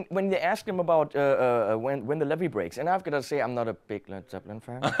 when they asked him about when the levee breaks, and I've got to say I'm not a big Led Zeppelin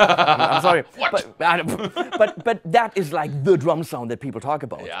fan. I'm sorry, but that is like the drum sound that people talk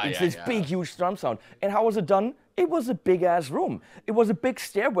about. It's this big, huge drum sound. And how was it done? It was a big ass room. It was a big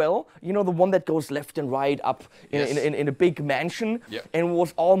stairwell, the one that goes left and right up in a big mansion, and it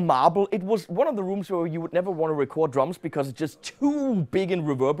was all marble. It was one of the rooms where you would never want to record drums because it's just too big and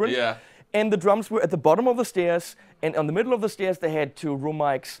reverberant. Yeah. And the drums were at the bottom of the stairs, and on the middle of the stairs they had 2 room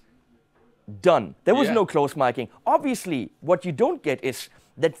mics. Done. There was no close miking. Obviously, what you don't get is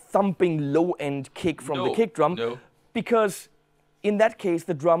that thumping low-end kick from the kick drum, because in that case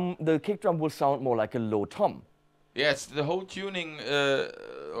the kick drum will sound more like a low tom. Yes, the whole tuning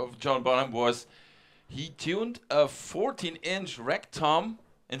of John Bonham was he tuned a 14-inch rack tom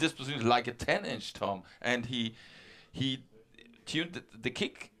in this position like a 10-inch tom, and he tuned the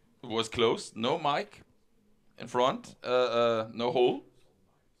kick. Was closed, no mic in front, no hole.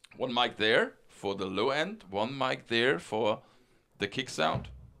 1 mic there for the low end, 1 mic there for the kick sound.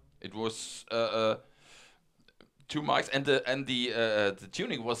 It was 2 mics, and the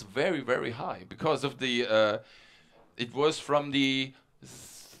tuning was very, very high because of the. It was from the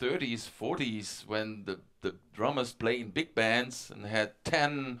 30s, 40s when the drummers play in big bands and had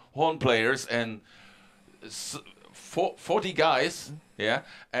 10 horn players and 40 guys,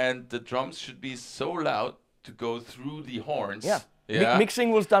 and the drums should be so loud to go through the horns.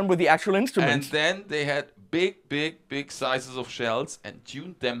 Mixing was done with the actual instruments. And then they had big sizes of shells and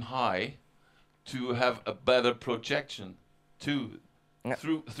tuned them high to have a better projection through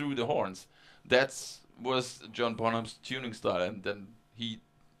the horns. That was John Bonham's tuning style, and then he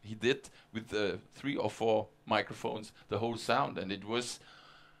did with 3 or 4 microphones the whole sound, and it was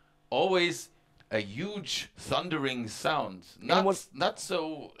always a huge thundering sound. Not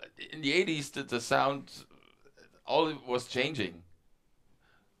so in the 80s that the sound all it was changing.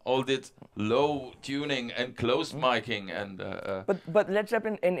 All did low tuning and close miking and but Led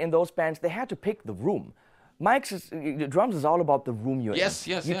Zeppelin in those bands they had to pick the room. Drums is all about the room you're in.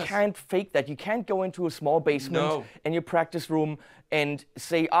 You can't fake that. You can't go into a small basement in your practice room and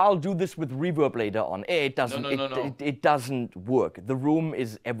say, I'll do this with reverb later on. It doesn't. It doesn't work. The room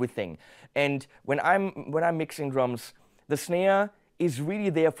is everything. And when I'm mixing drums, the snare is really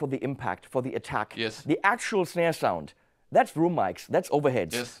there for the impact, for the attack. Yes. The actual snare sound, that's room mics, that's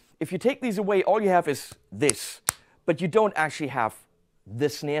overheads. Yes. If you take these away, all you have is this, but you don't actually have the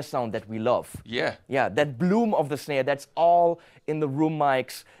snare sound that we love. Yeah. Yeah, that bloom of the snare, that's all in the room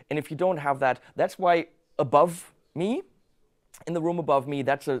mics. And if you don't have that, that's why above me, in the room above me,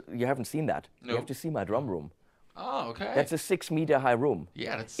 you haven't seen that. No. You have to see my drum room. Oh, okay. That's a 6-meter high room.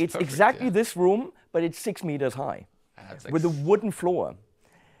 Yeah, that's It's perfect, exactly this room, but it's 6 meters high. With a wooden floor.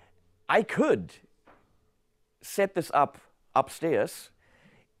 I could set this up upstairs,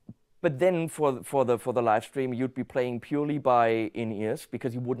 but then for the live stream, you'd be playing purely by in-ears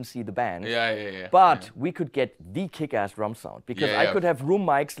because you wouldn't see the band. Yeah. But we could get the kick-ass drum sound because I Yeah. could have room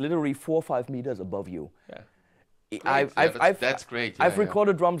mics literally 4 or 5 meters above you. Yeah. That's great. I've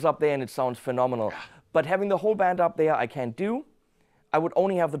recorded drums up there and it sounds phenomenal. But having the whole band up there, I can't do. I would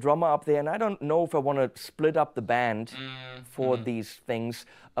only have the drummer up there, and I don't know if I want to split up the band for these things.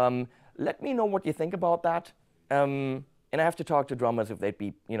 Let me know what you think about that. And I have to talk to drummers if they'd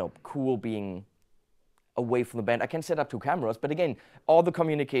be, cool being away from the band. I can set up 2 cameras, but again, all the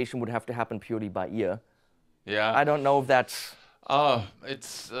communication would have to happen purely by ear. Yeah. I don't know if that's...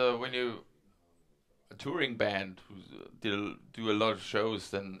 It's when you... a touring band who do a lot of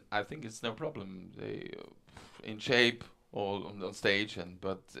shows, then I think it's no problem. They in shape all on stage,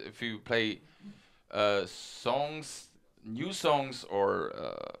 but if you play songs, new songs, or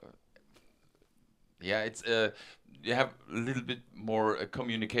it's you have a little bit more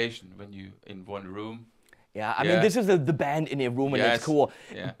communication when you in one room. Yeah, I mean, this is the band in a room, and it's cool.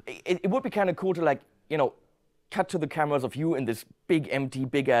 Yeah. It would be kind of cool to cut to the cameras of you in this big, empty,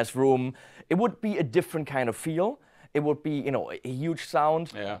 big-ass room. It would be a different kind of feel. It would be, a huge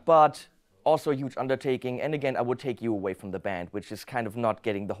sound. Yeah. But also a huge undertaking. And again, I would take you away from the band, which is kind of not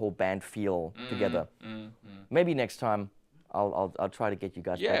getting the whole band feel together. Maybe next time I'll try to get you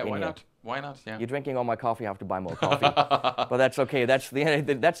guys back in why here. not? Why not? Yeah. You're drinking all my coffee. I have to buy more coffee, but that's okay. That's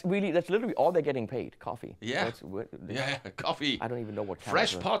literally all they're getting paid. Coffee. Yeah. Yeah. Coffee. I don't even know what kind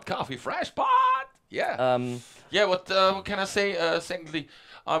Fresh of pot coffee. Fresh pot. Yeah. Yeah. What can I say? Secondly,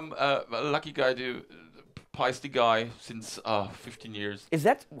 I'm a lucky guy to Peisty guy since 15 years. Is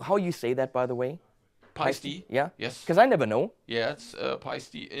that how you say that, by the way? Peisty. Yeah. Yes. Because I never know. Yeah, it's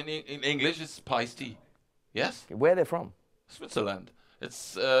Peisty. In English, it's Peisty. Yes. Where are they from? Switzerland.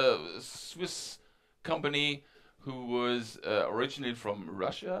 It's a Swiss company who was originally from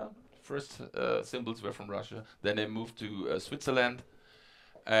Russia. First symbols were from Russia. Then they moved to Switzerland.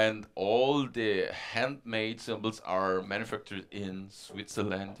 And all the handmade symbols are manufactured in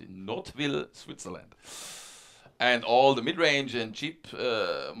Switzerland, in Notville, Switzerland. And all the mid-range and cheap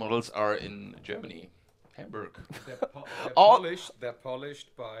models are in Germany, Hamburg. They're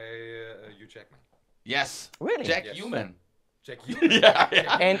polished by Hugh Jackman. Yes. Really? Jack Yes. Human. Jack Human. Yeah.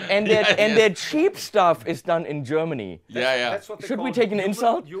 And their cheap stuff is done in Germany. Yeah. That's what they Should we call take an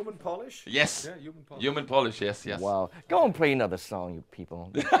insult? Human polish? Yes. Yeah, human polish. Human polish, yes. Wow. Go and play another song, you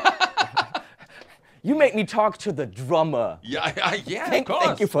people. You make me talk to the drummer. Yeah, of Thank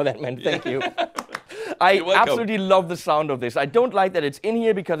course. you for that, man. Thank you. I You're welcome. absolutely love the sound of this. I don't like that it's in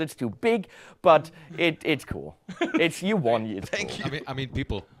here because it's too big, but it's cool. It's you won. It's Thank cool. you. I mean,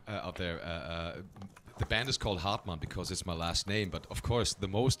 people out there, the band is called HArtmann because it's my last name. But of course, the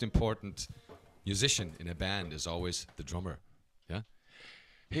most important musician in a band is always the drummer. Yeah,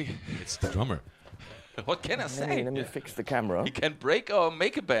 it's the drummer. What can I say? Let me fix the camera. He can break or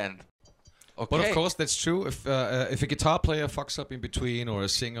make a band. Okay. But of course, that's true. If a guitar player fucks up in between, or a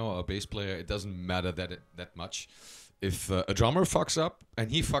singer or a bass player, it doesn't matter that much. If a drummer fucks up,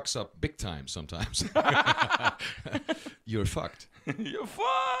 and he fucks up big time sometimes, you're fucked. You're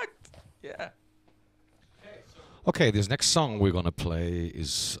fucked. Yeah. Okay, this next song we're gonna play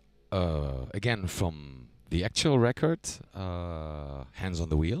is again from the actual record, Hands on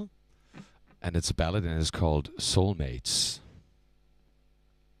the Wheel, and it's a ballad and it's called Soulmates.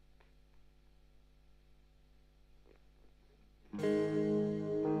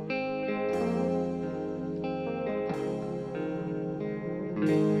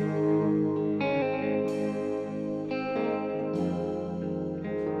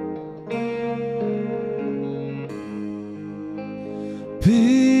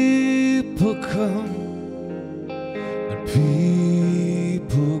 People come and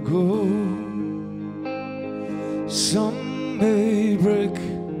people go. Some may break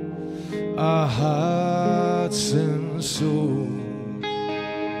our hearts and souls.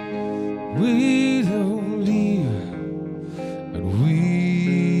 We don't leave and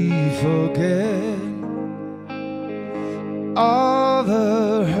we forget all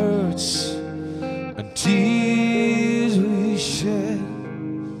the hurts and tears we shed.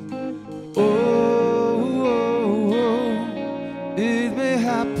 Oh, it may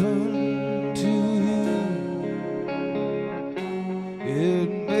happen to you. It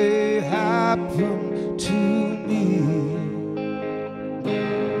may happen to me.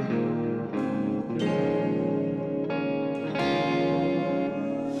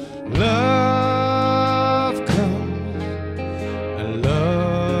 Love comes and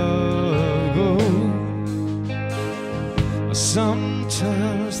love goes. I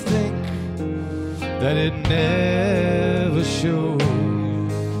sometimes think that it never shows.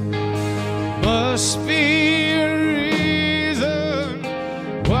 Must be a reason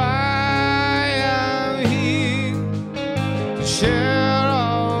why I'm here, to share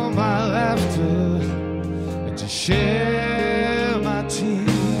all my laughter and to share my tears.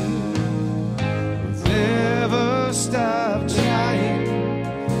 Never stop trying.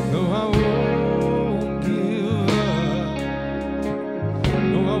 No, I won't give up.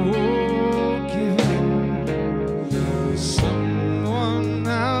 No, I won't give up. Someone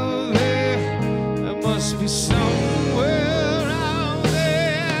out there that must be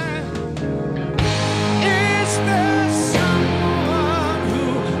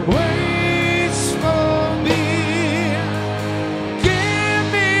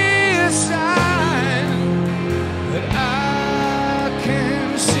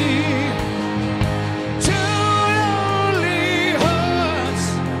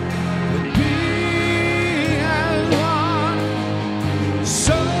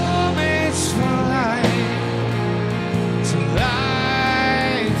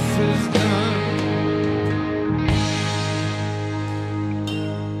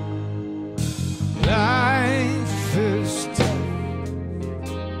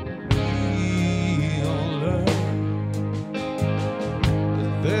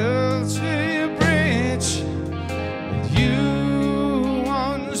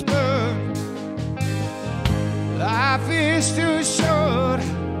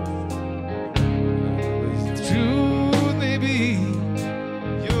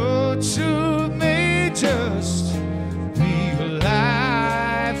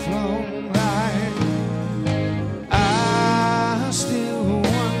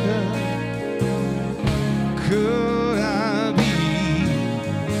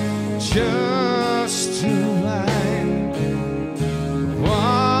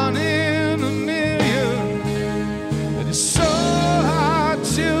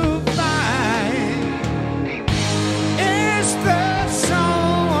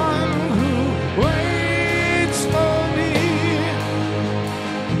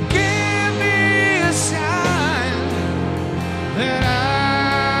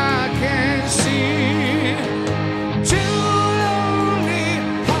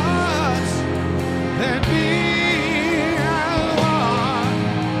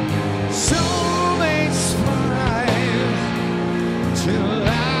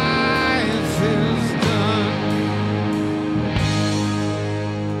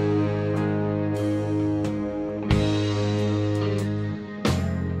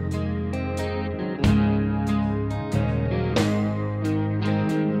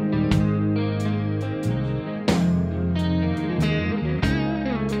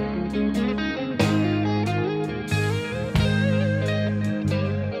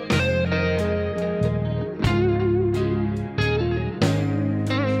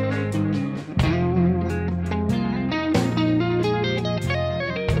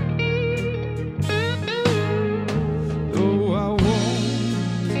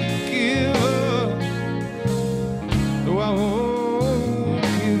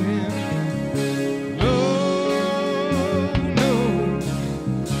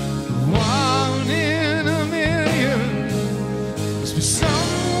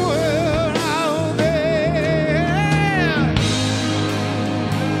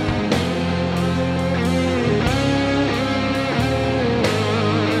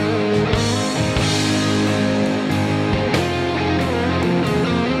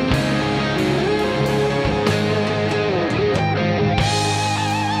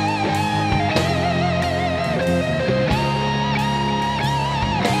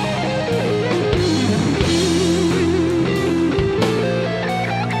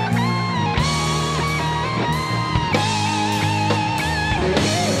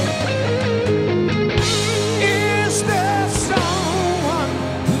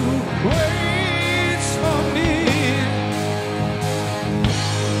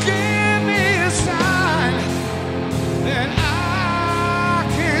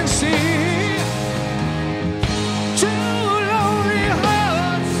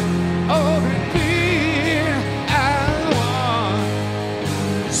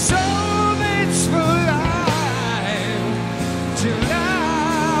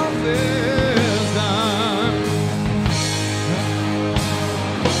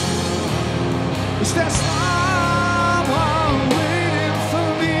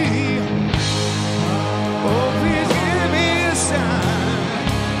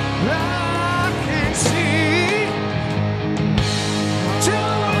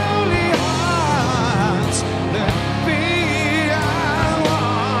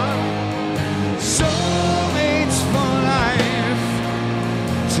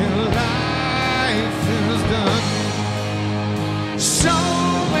till life is done. So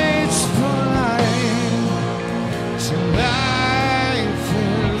waits for life till life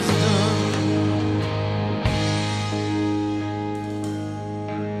is done.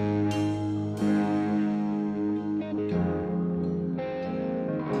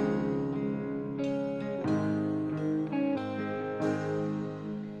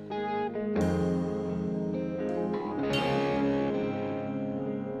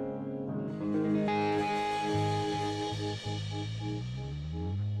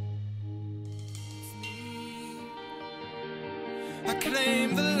 I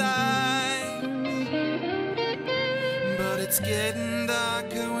claim the light, but it's getting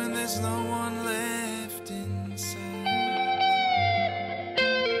darker when there's no one left inside.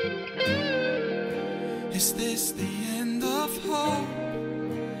 Is this the end of hope?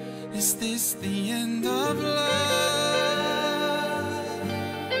 Is this the end of love?